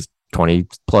long, these 20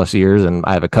 plus years. And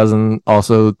I have a cousin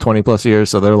also 20 plus years.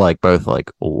 So they're like, both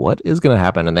like, what is going to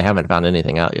happen? And they haven't found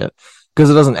anything out yet because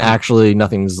it doesn't actually,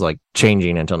 nothing's like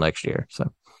changing until next year.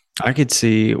 So I could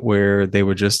see where they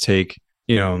would just take,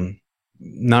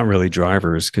 not really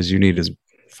drivers, because you need as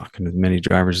many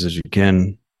drivers as you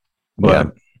can,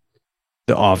 but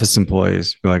the office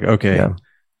employees be like, okay,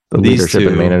 the leadership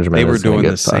and management, they were doing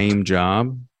the same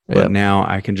job, but now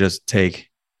I can just take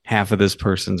half of this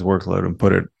person's workload and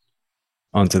put it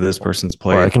onto this person's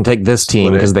plate. Or I can take this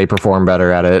team because they perform better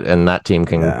at it, and that team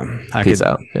can peace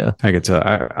out. Yeah, I could tell.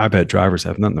 I bet drivers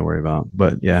have nothing to worry about,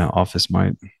 but yeah, office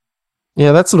might.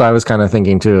 Yeah, that's what I was kind of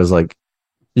thinking too. Is like,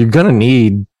 you're gonna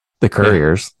need the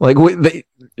couriers. Like,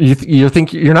 you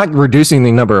think you're not reducing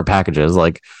the number of packages.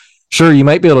 Like, sure, you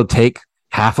might be able to take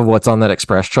half of what's on that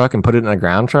express truck and put it in a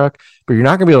ground truck, but you're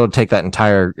not going to be able to take that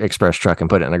entire express truck and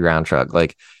put it in a ground truck.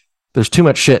 Like, there's too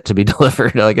much shit to be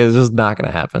delivered. Like, it's just not going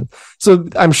to happen. So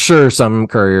I'm sure some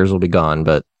couriers will be gone,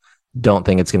 but don't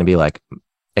think it's going to be like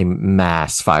a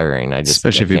mass firing.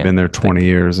 Especially if you've been there 20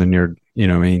 years and you're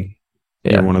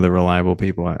one of the reliable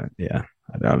people. I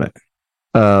doubt it.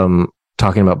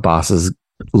 Talking about bosses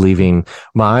leaving,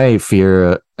 my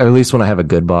fear, or at least when I have a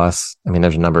good boss, I mean,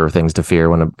 there's a number of things to fear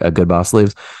when a good boss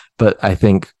leaves, but I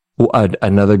think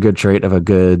another good trait of a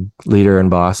good leader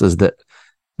and boss is that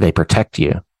they protect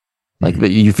you. Like, that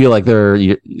you feel like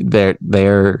they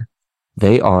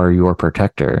are your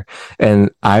protector.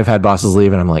 And I've had bosses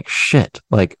leave and I'm like, shit,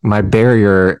 like my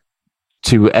barrier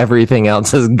to everything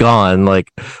else is gone.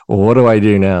 Like, what do I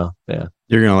do now? Yeah.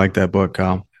 You're going to like that book,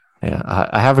 Kyle. Yeah.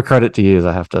 I have a credit to use.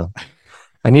 I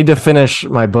need to finish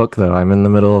my book though. I'm in the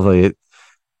middle of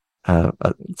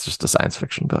it's just a science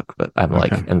fiction book, but I'm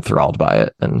like enthralled by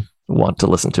it and want to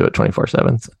listen to it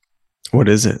 24/7. What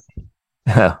is it?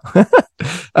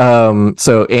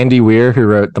 So Andy Weir, who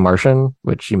wrote The Martian,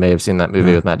 which you may have seen that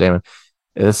movie with Matt Damon.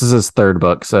 This is his 3rd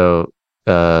book. So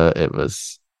it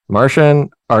was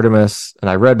Martian, Artemis, and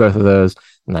I read both of those.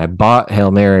 And I bought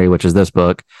Hail Mary, which is this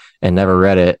book, and never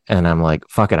read it. And I'm like,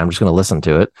 fuck it, I'm just going to listen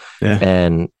to it. Yeah.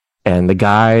 And the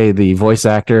guy, the voice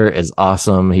actor, is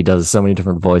awesome. He does so many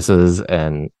different voices,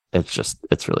 and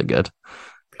it's really good.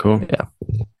 Cool.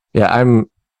 Yeah.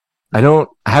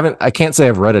 I can't say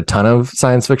I've read a ton of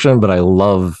science fiction, but I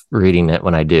love reading it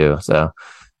when I do. So,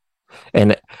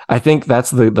 and I think that's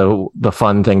the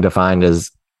fun thing to find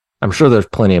is, I'm sure there's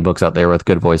plenty of books out there with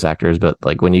good voice actors, but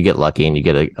like when you get lucky and you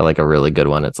get a really good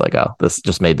one, it's like, oh, this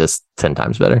just made this 10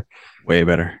 times better. Way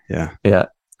better. Yeah. Yeah.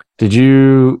 Did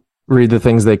you read The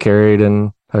Things They Carried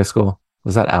in high school?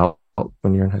 Was that out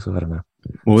when you were in high school? I don't know.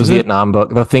 What was the it? Vietnam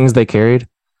book, The Things They Carried?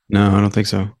 No, I don't think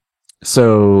so.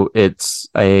 So it's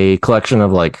a collection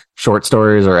of like short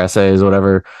stories or essays or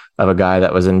whatever of a guy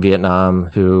that was in Vietnam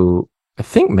who I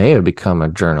think may have become a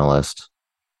journalist.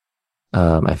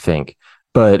 I think,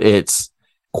 but it's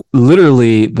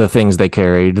literally the things they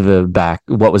carried,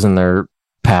 what was in their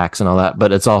packs and all that.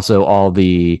 But it's also all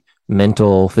the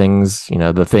mental things,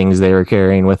 the things they were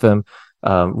carrying with them.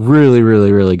 Really,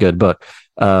 really, really good book.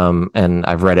 And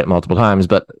I've read it multiple times,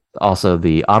 but also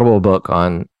the Audible book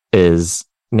is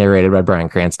narrated by Bryan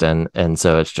Cranston. And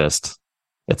so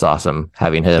it's awesome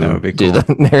having him do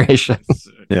the narration.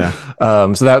 Yeah.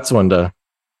 So that's one to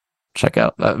check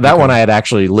out. That one I had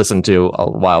actually listened to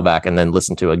a while back and then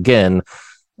listened to again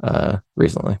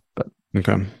recently. But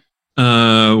okay.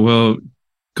 Well,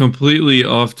 completely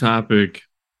off topic.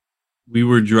 We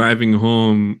were driving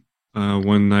home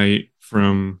one night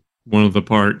from one of the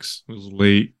parks. It was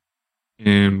late,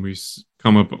 and we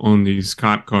come up on these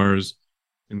cop cars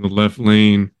in the left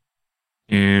lane,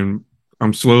 and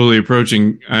I'm slowly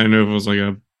approaching. I don't know if it was like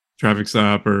a traffic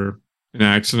stop or an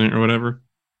accident or whatever.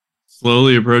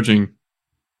 Slowly approaching.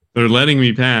 They're letting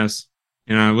me pass,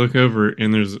 and I look over,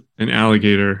 and there's an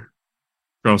alligator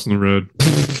crossing the road.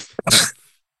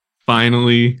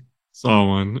 Finally saw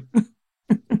one.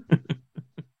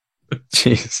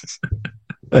 Jesus.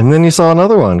 And then you saw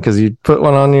another one because you put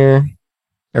one on or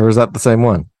was that the same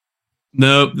one?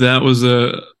 Nope, that was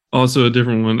also a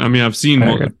different one. I mean, I've seen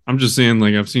one. Okay. I'm just saying,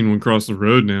 like, I've seen one cross the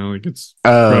road now. Like, it's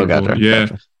Oh, incredible. gotcha. Yeah.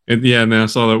 Gotcha. And then I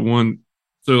saw that one.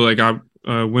 So, like, I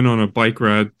went on a bike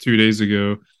ride 2 days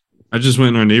ago. I just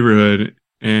went in our neighborhood,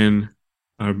 and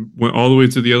I went all the way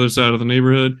to the other side of the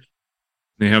neighborhood.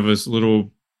 They have this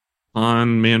little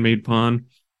pond, man-made pond,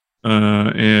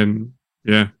 and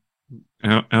yeah,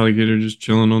 alligator just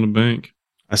chilling on the bank.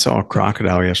 I saw a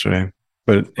crocodile yesterday,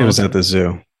 but it was at the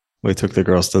zoo. We took the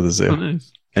girls to the zoo Oh,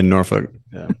 nice. in Norfolk.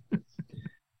 Yeah.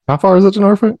 How far is it to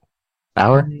Norfolk?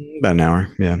 Hour? About an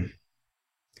hour. Yeah.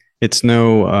 It's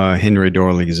no Henry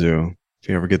Dorley Zoo. If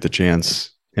you ever get the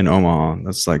chance in Omaha,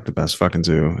 that's like the best fucking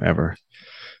zoo ever.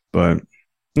 But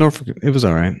Norfolk, it was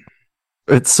all right.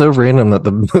 It's so random that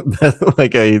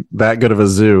that good of a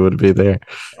zoo would be there.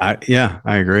 I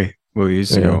agree. We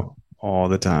used to go all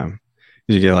the time.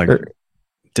 You get like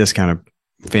discounted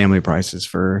family prices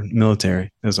for military.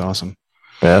 It was awesome.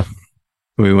 Yeah.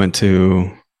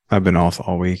 I've been off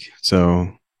all week.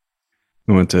 So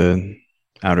we went to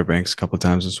Outer Banks a couple of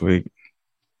times this week.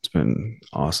 It's been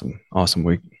awesome. Awesome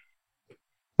week.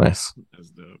 Nice. That's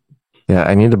dope. Yeah,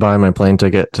 I need to buy my plane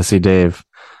ticket to see Dave.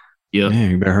 Yeah. Yeah,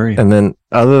 you better hurry. And then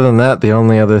other than that, the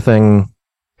only other thing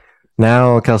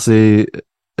now, Kelsey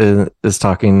is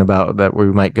talking about that we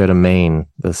might go to Maine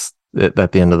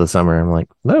at the end of the summer. I'm like,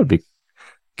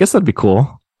 guess that'd be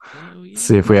cool. Oh, yeah.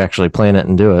 See if we actually plan it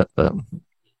and do it. But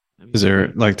Is there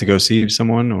like to go see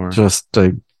someone or just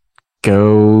to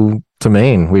go to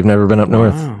Maine. We've never been up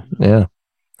north. Wow. Yeah.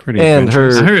 Pretty And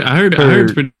adventurous. I heard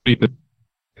it's pretty.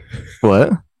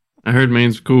 What? I heard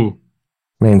Maine's cool.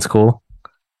 Maine's cool.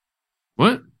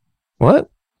 What? What?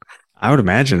 I would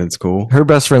imagine it's cool. Her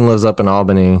best friend lives up in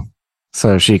Albany,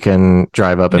 so she can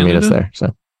drive up and meet us there.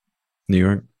 So New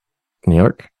York. New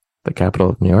York, the capital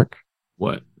of New York.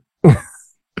 What?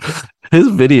 Is his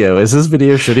video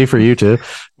shitty for you too?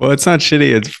 Well, it's not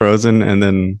shitty. It's frozen, and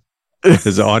then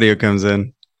his audio comes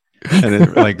in, and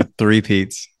it like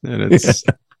three-peats, and it's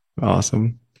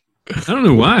awesome. I don't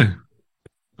know why.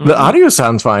 The audio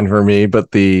sounds fine for me,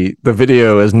 but the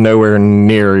video is nowhere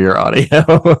near your audio.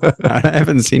 I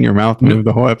haven't seen your mouth move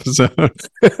the whole episode.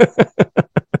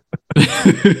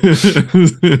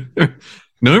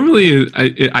 Normally,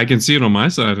 I can see it on my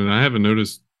side, and I haven't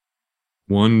noticed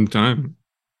one time.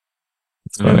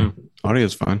 It's funny.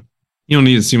 Audio's fine. You don't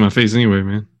need to see my face anyway,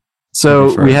 man.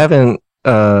 So we haven't,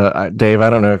 Dave, I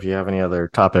don't know if you have any other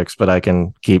topics, but I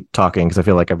can keep talking because I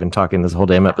feel like I've been talking this whole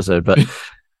damn episode. But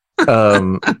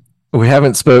we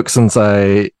haven't spoke since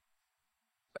I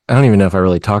don't even know if I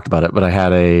really talked about it, but I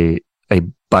had a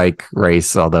bike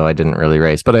race, although I didn't really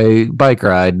race, but a bike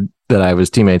ride that I was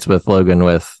teammates with Logan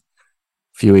with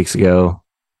a few weeks ago.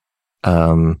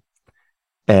 And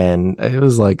it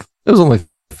was only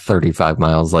 35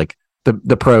 miles. Like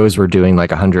the pros were doing like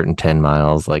 110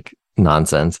 miles, like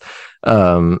nonsense.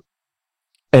 And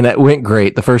it went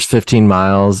great. The first 15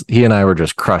 miles, he and I were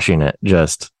just crushing it.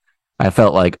 I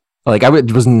felt like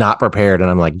was not prepared,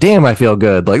 and I'm like, damn, I feel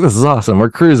good. Like, this is awesome.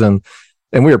 We're cruising,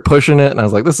 and we were pushing it, and I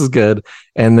was like, this is good.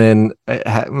 And then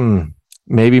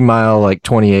maybe mile like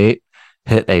 28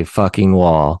 hit a fucking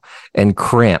wall and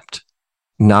cramped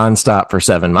nonstop for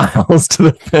 7 miles to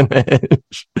the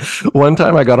finish. One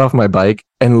time I got off my bike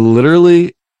and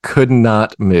literally could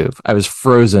not move. I was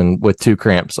frozen with 2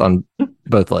 cramps on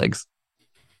both legs.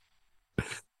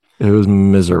 It was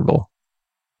miserable.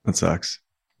 That sucks.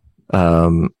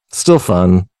 Still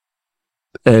fun.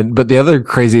 But the other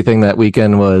crazy thing that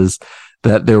weekend was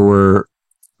that there were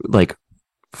like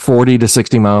 40 to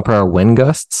 60 mile per hour wind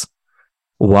gusts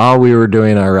while we were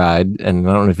doing our ride. And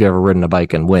I don't know if you've ever ridden a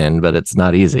bike in wind, but it's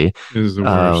not easy. It is the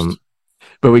worst.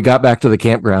 But we got back to the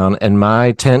campground and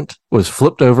my tent was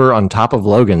flipped over on top of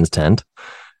Logan's tent.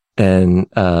 And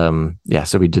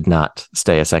so we did not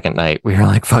stay a second night. We were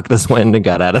like, fuck this wind, and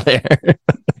got out of there.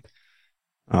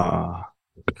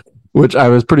 Which I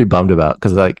was pretty bummed about,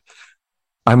 because like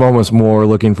I'm almost more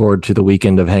looking forward to the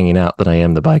weekend of hanging out than I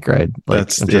am the bike ride. Like,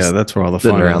 that's where all the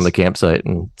fun sitting around is. the campsite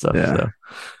and stuff. Yeah. So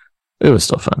it was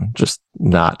still fun, just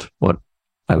not what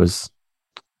I was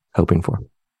hoping for.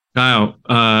 Kyle,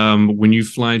 when you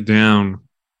fly down,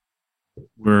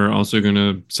 we're also going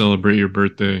to celebrate your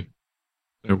birthday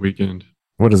that weekend.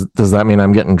 Does that mean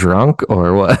I'm getting drunk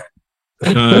or what?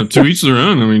 To each their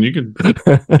own. I mean, you can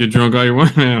get drunk all you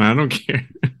want, man. I don't care.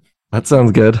 That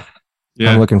sounds good.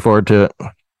 Yeah. I'm looking forward to it.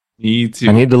 Me too.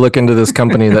 I need to look into this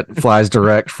company that flies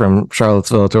direct from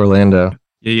Charlottesville to Orlando.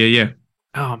 Yeah.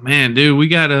 Oh man, dude, we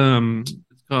got it's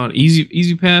called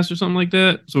Easy Pass or something like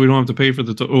that. So we don't have to pay for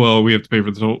well, we have to pay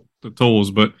for the tolls,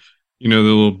 but the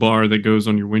little bar that goes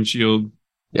on your windshield.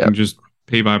 Yeah. You can just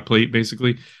pay by plate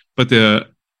basically. But the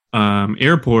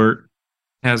airport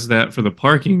has that for the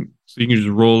parking, so you can just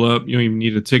roll up. You don't even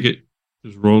need a ticket.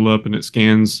 Just roll up and it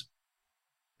scans.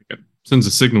 Sends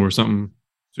a signal or something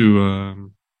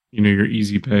to your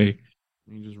Easy Pay.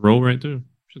 You just roll right through.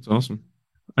 Shit's awesome.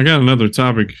 I got another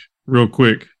topic real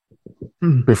quick.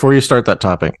 Before you start that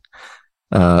topic,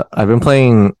 I've been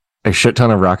playing a shit ton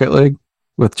of Rocket League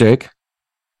with Jake.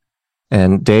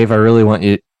 And Dave, I really want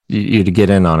you to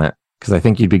get in on it, because I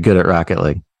think you'd be good at Rocket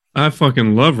League. I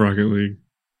fucking love Rocket League.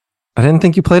 I didn't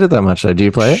think you played it that much, though. Do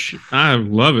you play it? I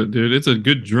love it, dude. It's a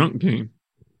good drunk game.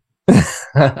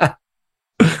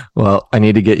 Well, I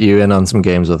need to get you in on some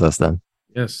games with us then.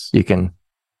 Yes. You can.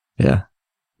 Yeah.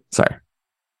 Sorry.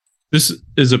 This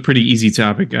is a pretty easy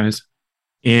topic, guys.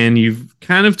 And you've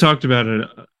kind of talked about it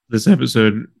this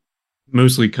episode,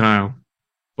 mostly Kyle.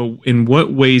 But in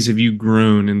what ways have you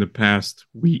grown in the past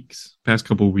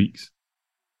couple of weeks?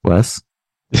 Wes?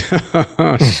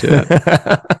 Oh, shit.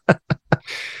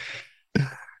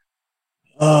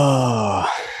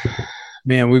 Oh,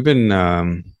 man,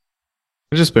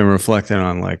 I've just been reflecting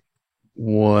on like,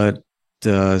 what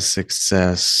does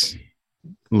success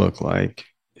look like?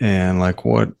 And like,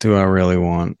 what do I really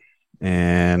want?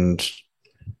 And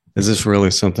is this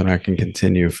really something I can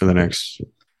continue for the next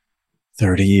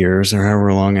 30 years or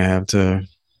however long I have to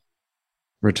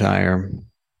retire?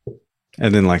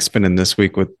 And then like spending this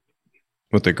week with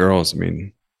the girls. I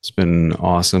mean, it's been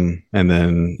awesome. And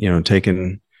then,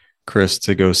 taking Chris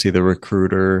to go see the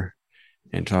recruiter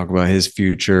and talk about his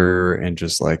future, and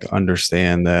just like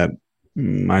understand that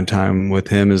my time with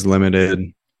him is limited.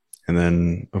 And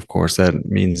then of course that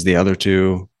means the other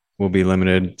two will be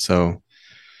limited. So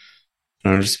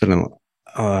I'm just spending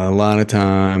a lot of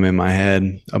time in my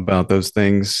head about those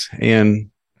things. And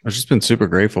I've just been super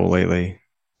grateful lately,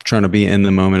 trying to be in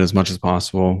the moment as much as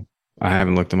possible. I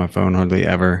haven't looked at my phone hardly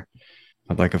ever.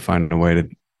 I'd like to find a way to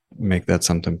make that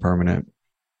something permanent.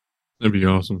 That'd be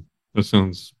awesome. That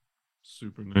sounds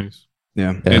super nice.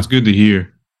 Yeah. It's good to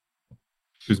hear.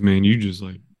 Because, man, you just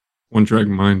like one track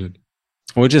minded.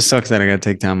 Well, it just sucks that I got to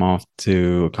take time off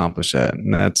to accomplish that.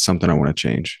 And that's something I want to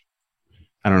change.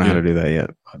 I don't know how to do that yet.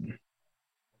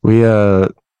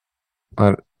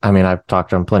 But. I've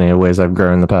talked on plenty of ways I've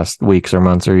grown the past weeks or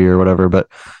months or year or whatever, but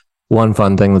one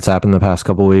fun thing that's happened the past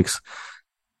couple of weeks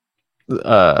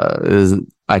is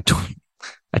I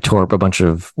tore up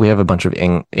we have a bunch of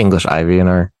English ivy in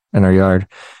our yard.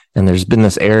 And there's been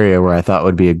this area where I thought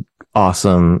would be an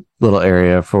awesome little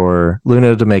area for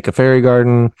Luna to make a fairy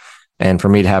garden and for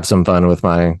me to have some fun with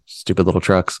my stupid little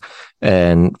trucks,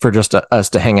 and for just us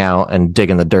to hang out and dig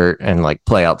in the dirt and like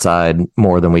play outside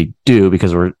more than we do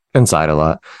because we're inside a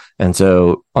lot. And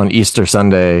so on Easter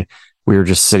Sunday, we were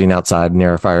just sitting outside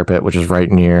near a fire pit, which is right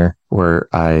near where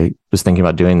I was thinking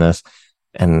about doing this.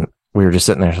 And we were just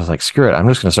sitting there. So I was like, screw it. I'm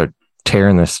just going to start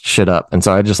tearing this shit up. And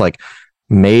so I just like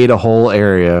made a whole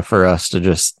area for us to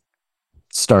just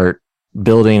start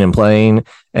building and playing.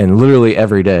 And literally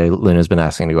every day, Luna's been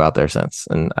asking to go out there since.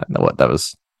 And I know what that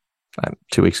was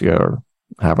 2 weeks ago or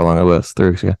however long it was, 3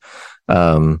 weeks ago.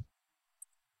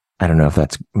 I don't know if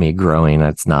that's me growing.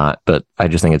 It's not, but I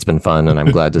just think it's been fun, and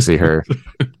I'm glad to see her.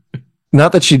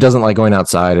 Not that she doesn't like going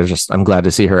outside. It's just I'm glad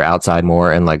to see her outside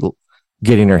more and like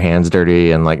getting her hands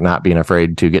dirty and like not being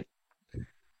afraid to get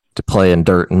to play in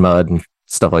dirt and mud and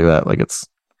stuff like that. Like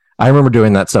I remember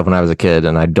doing that stuff when I was a kid,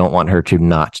 and I don't want her to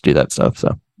not do that stuff.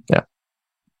 So yeah.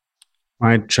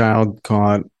 My child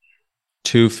caught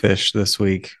 2 fish this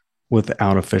week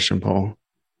without a fishing pole.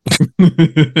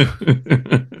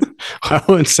 I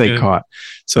wouldn't say caught.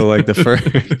 So like the first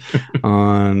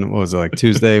on what was it, like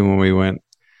Tuesday when we went,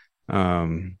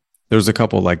 there was a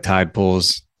couple like tide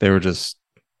pools. They were just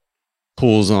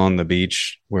pools on the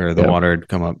beach where the water had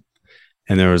come up,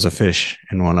 and there was a fish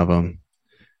in one of them.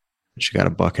 She got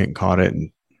a bucket and caught it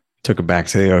and took it back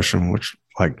to the ocean, which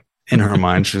like in her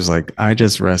mind, she was like, I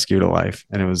just rescued a life.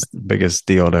 And it was the biggest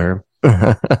deal to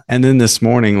her. And then this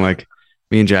morning, like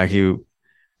me and Jackie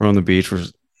were on the beach, we're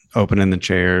opening the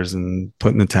chairs and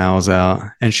putting the towels out.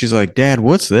 And she's like, Dad,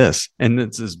 what's this? And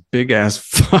it's this big ass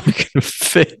fucking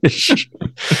fish.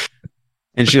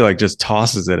 And she like just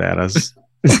tosses it at us.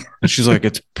 And she's like,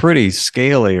 it's pretty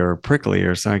scaly or prickly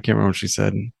or something. I can't remember what she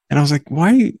said. And I was like,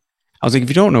 why? I was like, if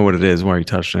you don't know what it is, why are you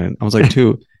touching it? I was like,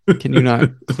 2, can you not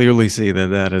clearly see that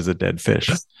that is a dead fish?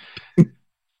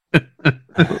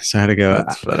 So I had to go.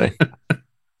 That's funny.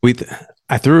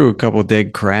 I threw a couple of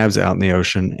dead crabs out in the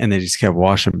ocean, and they just kept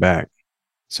washing back.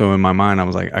 So in my mind, I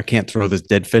was like, I can't throw this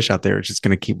dead fish out there. It's just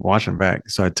going to keep washing back.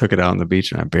 So I took it out on the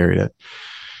beach and I buried it.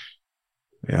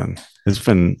 Yeah, it's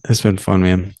been fun,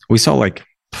 man. We saw like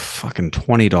fucking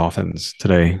 20 dolphins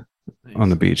today on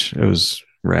the beach. It was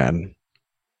rad.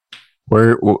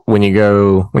 When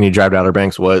you drive to Outer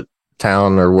Banks, what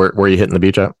town or where are you hitting the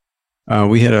beach at?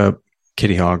 We hit a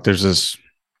Kitty Hawk. There's this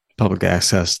public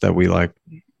access that we like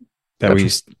that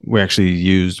we actually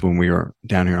used when we were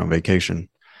down here on vacation,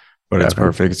 but it's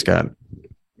perfect. It's got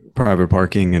private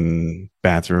parking and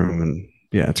bathroom, and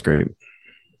yeah, it's great.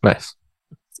 Nice.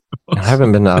 I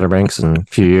haven't been to Outer Banks in a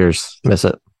few years. Miss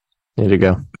it. Need to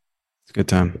go. It's a good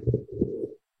time.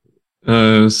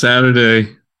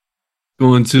 Saturday,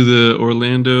 going to the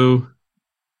Orlando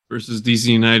versus DC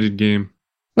United game.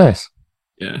 Nice.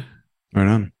 Yeah. Right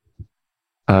on.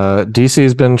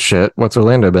 DC's been shit. What's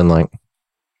Orlando been like?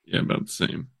 Yeah, about the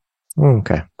same.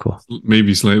 Okay, cool.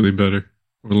 Maybe slightly better.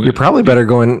 Orlando. You're probably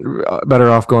better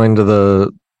off going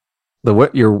to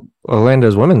your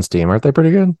Orlando's women's team. Aren't they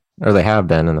pretty good? Or they have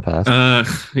been in the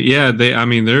past. Yeah, they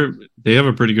have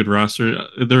a pretty good roster.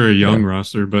 They're a young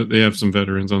roster, but they have some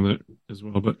veterans on it as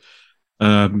well. But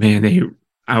man,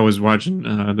 I was watching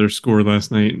their score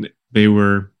last night, and they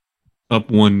were up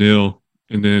 1-0,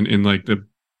 and then in like the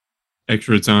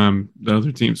extra time, the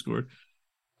other team scored,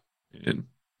 and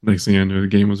next thing I know, the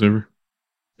game was over.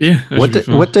 Yeah.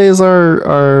 What day is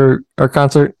our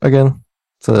concert again?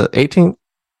 It's the 18th.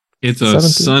 It's a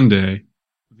 17th? Sunday.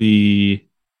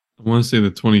 I want to say the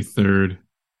 23rd.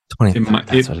 23rd.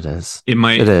 That's what it is. It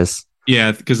is.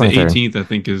 Yeah, because the 18th I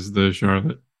think is the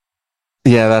Charlotte.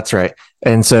 Yeah, that's right.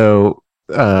 And so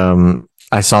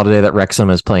I saw today that Wrexham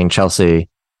is playing Chelsea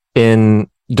in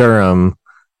Durham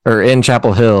or in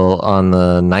Chapel Hill on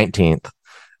the 19th.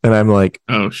 And I'm like,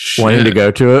 oh shit, wanting to go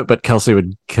to it, but Kelsey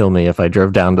would kill me if I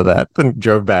drove down to that and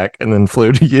drove back and then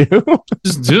flew to you.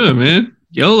 Just do it, man.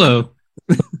 YOLO.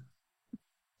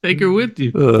 Take her with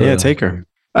you. Yeah, take her.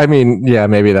 I mean, yeah,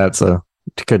 maybe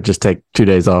could just take 2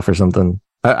 days off or something.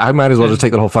 I might as well just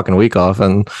take the whole fucking week off,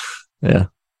 and yeah.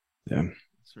 That's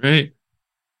right.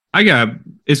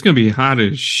 It's gonna be hot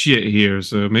as shit here,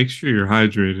 so make sure you're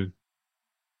hydrated.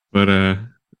 But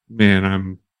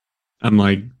man, I'm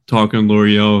like talking to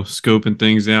L'Oreal, scoping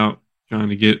things out, trying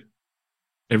to get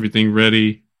everything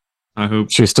ready. I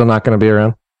hope she's still not going to be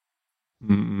around.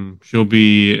 She'll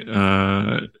be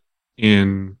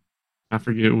in, I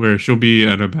forget where. She'll be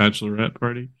at a bachelorette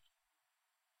party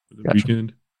for the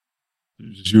weekend.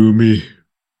 Just you and me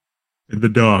and the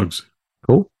dogs.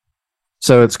 Cool.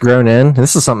 So it's grown in.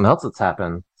 This is something else that's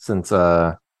happened since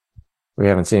we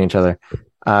haven't seen each other.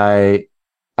 I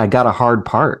I got a hard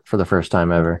part for the first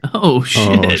time ever. Oh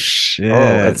shit! Oh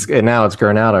shit! And now it's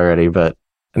grown out already, but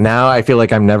now I feel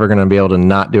like I'm never going to be able to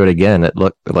not do it again. It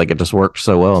looked like it just worked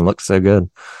so well and looked so good.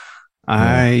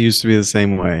 I used to be the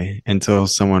same way until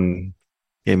someone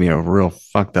gave me a real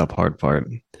fucked up hard part,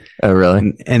 Oh,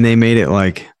 really? and they made it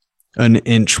like an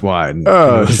inch wide.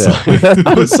 Oh, It was shit. like-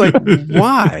 I was like,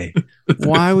 why?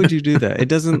 Why would you do that?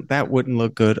 That wouldn't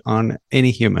look good on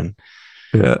any human.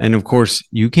 Yeah. And of course,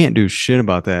 you can't do shit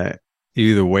about that. You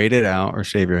either wait it out or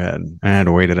shave your head. I had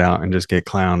to wait it out and just get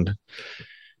clowned.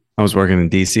 I was working in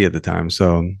DC at the time,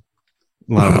 so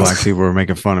a lot of black people were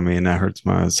making fun of me, and that hurts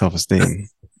my self-esteem.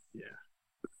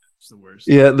 It's the worst.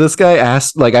 Yeah. This guy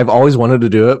asked, like, I've always wanted to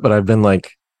do it, but I've been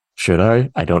like, should I?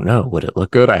 I don't know. Would it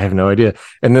look good? I have no idea.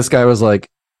 And this guy was like,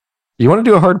 you want to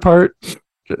do a hard part?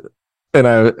 And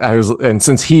I was, and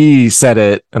since he said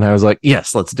it, and I was like,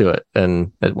 yes, let's do it.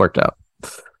 And it worked out.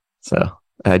 So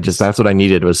that's what I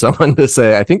needed, was someone to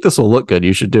say, I think this will look good.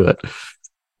 You should do it.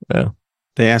 Yeah.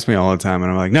 They ask me all the time,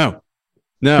 and I'm like, no,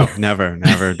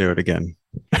 never do it again.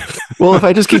 Well, if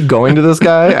I just keep going to this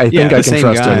guy, I think the I can same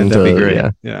trust guy, him that'd to, be great.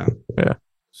 yeah. Yeah.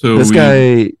 So This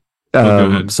guy, go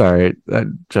ahead. sorry,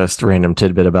 just random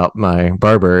tidbit about my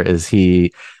barber is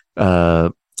he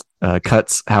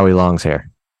cuts Howie Long's hair.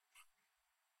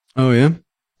 Oh yeah.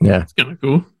 Yeah. It's kind of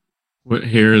cool. What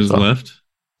hair is So- left?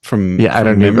 Yeah, I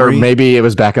don't know. Or maybe it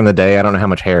was back in the day. I don't know how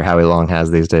much hair Howie Long has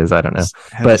these days. I don't know.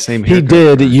 But he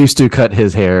did used to cut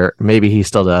his hair. Maybe he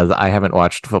still does. I haven't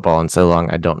watched football in so long.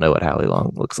 I don't know what Howie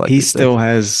Long looks like. He these still days.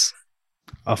 has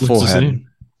a Looks full the head. same.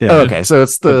 Yeah. Oh, okay, so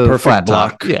it's the perfect flat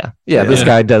block. top. Yeah. This Yeah.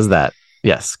 guy does that.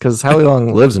 Yes, because Howie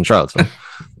Long lives in Charlottesville.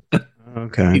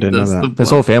 Okay, I didn't know That's that. His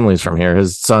whole family's from here.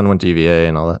 His son went to UVA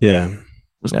and all that. Yeah.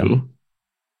 That's Yeah. cool.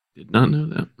 Did not know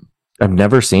that. I've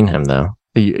never seen him though.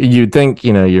 You'd think,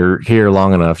 you're here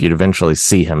long enough, you'd eventually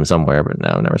see him somewhere, but no,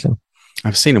 I've never seen him.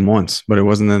 I've seen him once, but it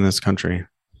wasn't in this country.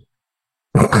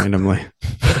 Randomly.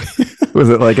 Was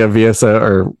it like a VSO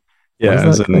or Yeah, what it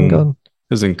is that thing called?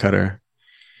 was in Qatar.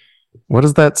 What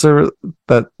is that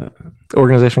that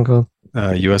organization called?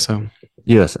 USO.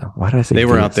 USO. Why did I say They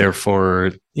were out VSO? there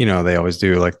for, they always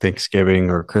do like Thanksgiving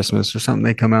or Christmas or something.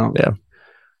 They come out. Yeah.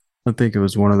 I think it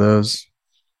was one of those.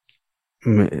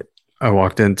 I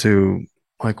walked into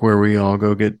like where we all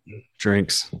go get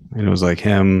drinks, and it was like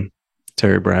him,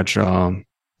 Terry Bradshaw,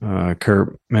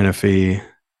 Kurt Menefee, and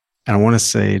I want to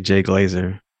say Jay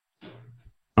Glazer. I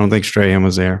don't think Strahan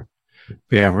was there.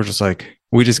 But yeah, we're just like,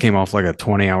 we just came off like a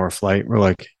 20-hour flight. We're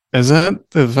like, is that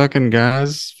the fucking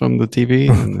guys from the TV?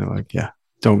 And they're like, yeah,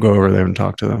 don't go over there and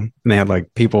talk to them. And they had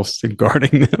like people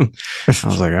guarding them. I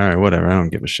was like, all right, whatever. I don't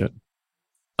give a shit.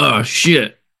 Oh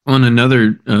shit! On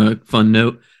another fun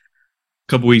note,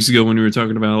 a couple weeks ago when we were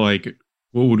talking about like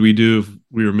what would we do if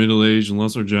we were middle aged and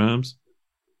lost our jobs,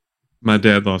 my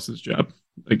dad lost his job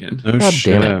again. No God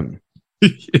shit. damn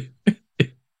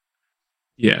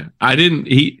Yeah, I didn't.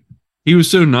 He was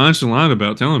so nonchalant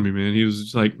about telling me, man. He was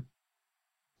just like,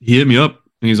 he hit me up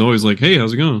and he's always like, "Hey,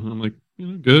 how's it going?" I'm like,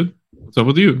 "Good. What's up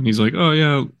with you?" And he's like, "Oh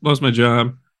yeah, lost my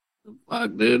job."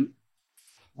 Fuck, dude.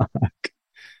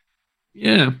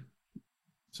 Yeah.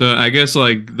 So I guess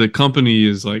like the company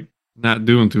is like not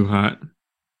doing too hot.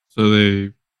 So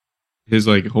his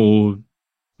like whole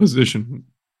position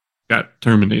got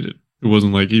terminated. It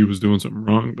wasn't like he was doing something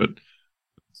wrong, but the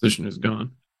position is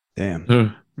gone. Damn.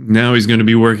 So now he's going to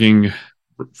be working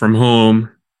from home,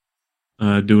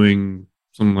 doing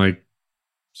some like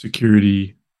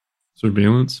security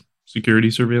surveillance,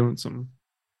 something.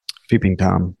 Peeping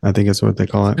Tom. I think that's what they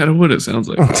call it. Kind of what it sounds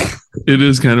like. It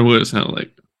is kind of what it sounds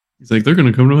like. He's like, they're going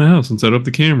to come to my house and set up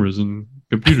the cameras and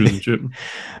computers and shit.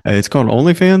 It's called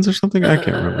OnlyFans or something. I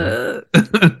can't remember.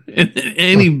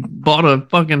 And he bought a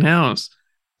fucking house.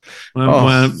 When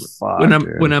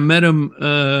I met him,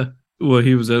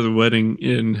 he was at a wedding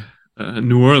in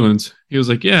New Orleans. He was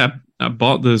like, "Yeah, I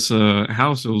bought this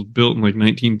house. It was built in like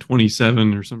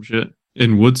 1927 or some shit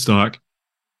in Woodstock."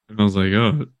 And I was like,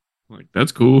 "Oh, like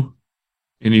that's cool."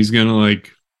 And he's gonna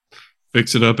like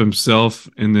fix it up himself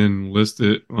and then list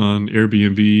it on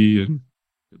Airbnb and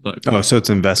like, Oh, so it's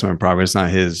investment property. It's not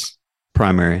his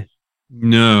primary.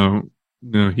 no,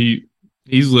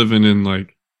 he's living in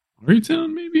like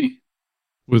Marytown maybe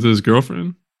with his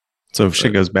girlfriend. So if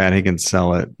shit goes bad, he can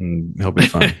sell it and he'll be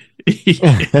fine.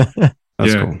 Yeah.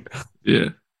 That's Yeah. cool. Yeah.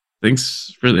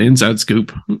 Thanks for the inside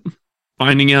scoop.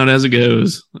 Finding out as it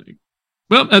goes. Like,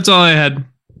 well, that's all I had.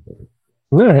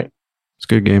 All right. It's a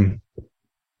good game.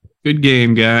 Good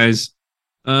game, guys.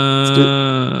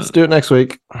 Let's do it next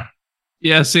week.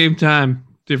 Yeah, same time,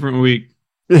 different week.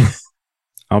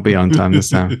 I'll be on time this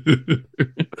time.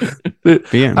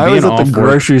 I was at the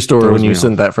grocery store when you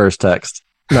sent that first text.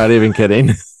 Not even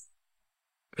kidding.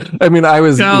 I mean, I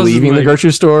was leaving the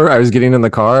grocery store. I was getting in the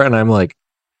car, and I'm like,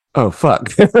 "Oh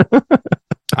fuck!"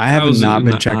 I have not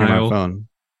been checking my phone.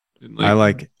 I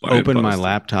opened my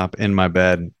laptop in my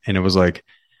bed, and it was like,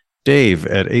 "Dave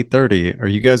at 8:30. Are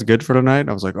you guys good for tonight?"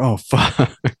 I was like, "Oh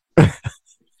fuck!"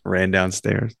 Ran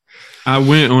downstairs. I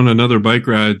went on another bike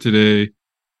ride today,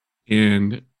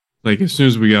 and like as soon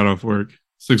as we got off work,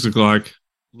 6:00,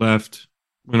 left,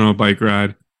 went on a bike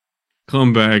ride,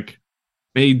 come back,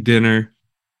 made dinner.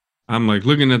 I'm like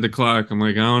looking at the clock. I'm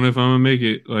like, I don't know if I'm gonna make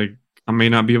it. Like, I may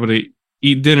not be able to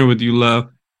eat dinner with you, love.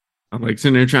 I'm like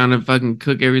sitting there trying to fucking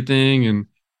cook everything, and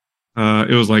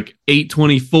it was like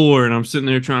 8:24, and I'm sitting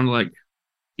there trying to like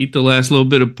eat the last little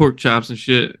bit of pork chops and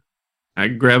shit. I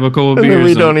grab a couple of beers. And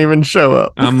we don't even show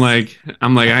up. I'm like,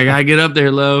 I gotta get up there,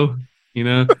 Lo. You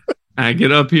know, I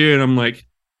get up here and I'm like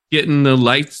getting the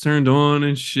lights turned on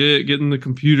and shit, getting the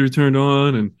computer turned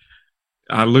on, and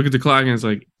I look at the clock and it's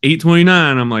like 8:29.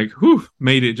 I'm like, whew,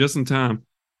 made it just in time.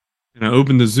 And I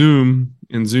opened the Zoom,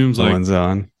 and Zoom's like,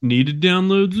 on. Need to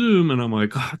download Zoom, and I'm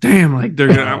like, oh damn, like I'm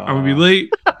gonna be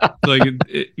late. Like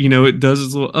it does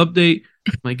its little update.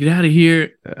 I'm like, get out of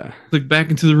here. Click back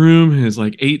into the room, and it's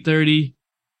like 8:30.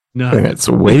 No, it's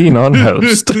waiting on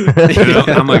host.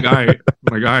 I'm like,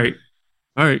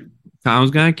 all right.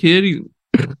 Tom's got a kid. He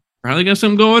probably got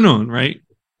something going on, right?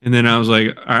 And then I was like,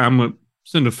 all right, I'm gonna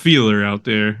send a feeler out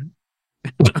there.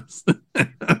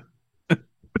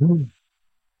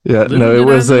 Yeah, no, it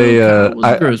was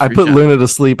I put Luna to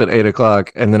sleep at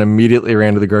 8:00 and then immediately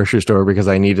ran to the grocery store because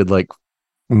I needed like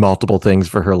multiple things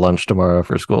for her lunch tomorrow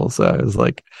for school. So it was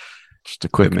like just a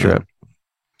quick trip.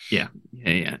 Yeah.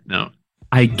 No,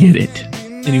 I get it.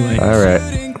 Anyway. All right,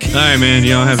 man.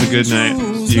 Y'all have a good night.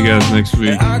 See you guys next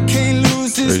week.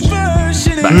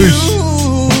 Bye.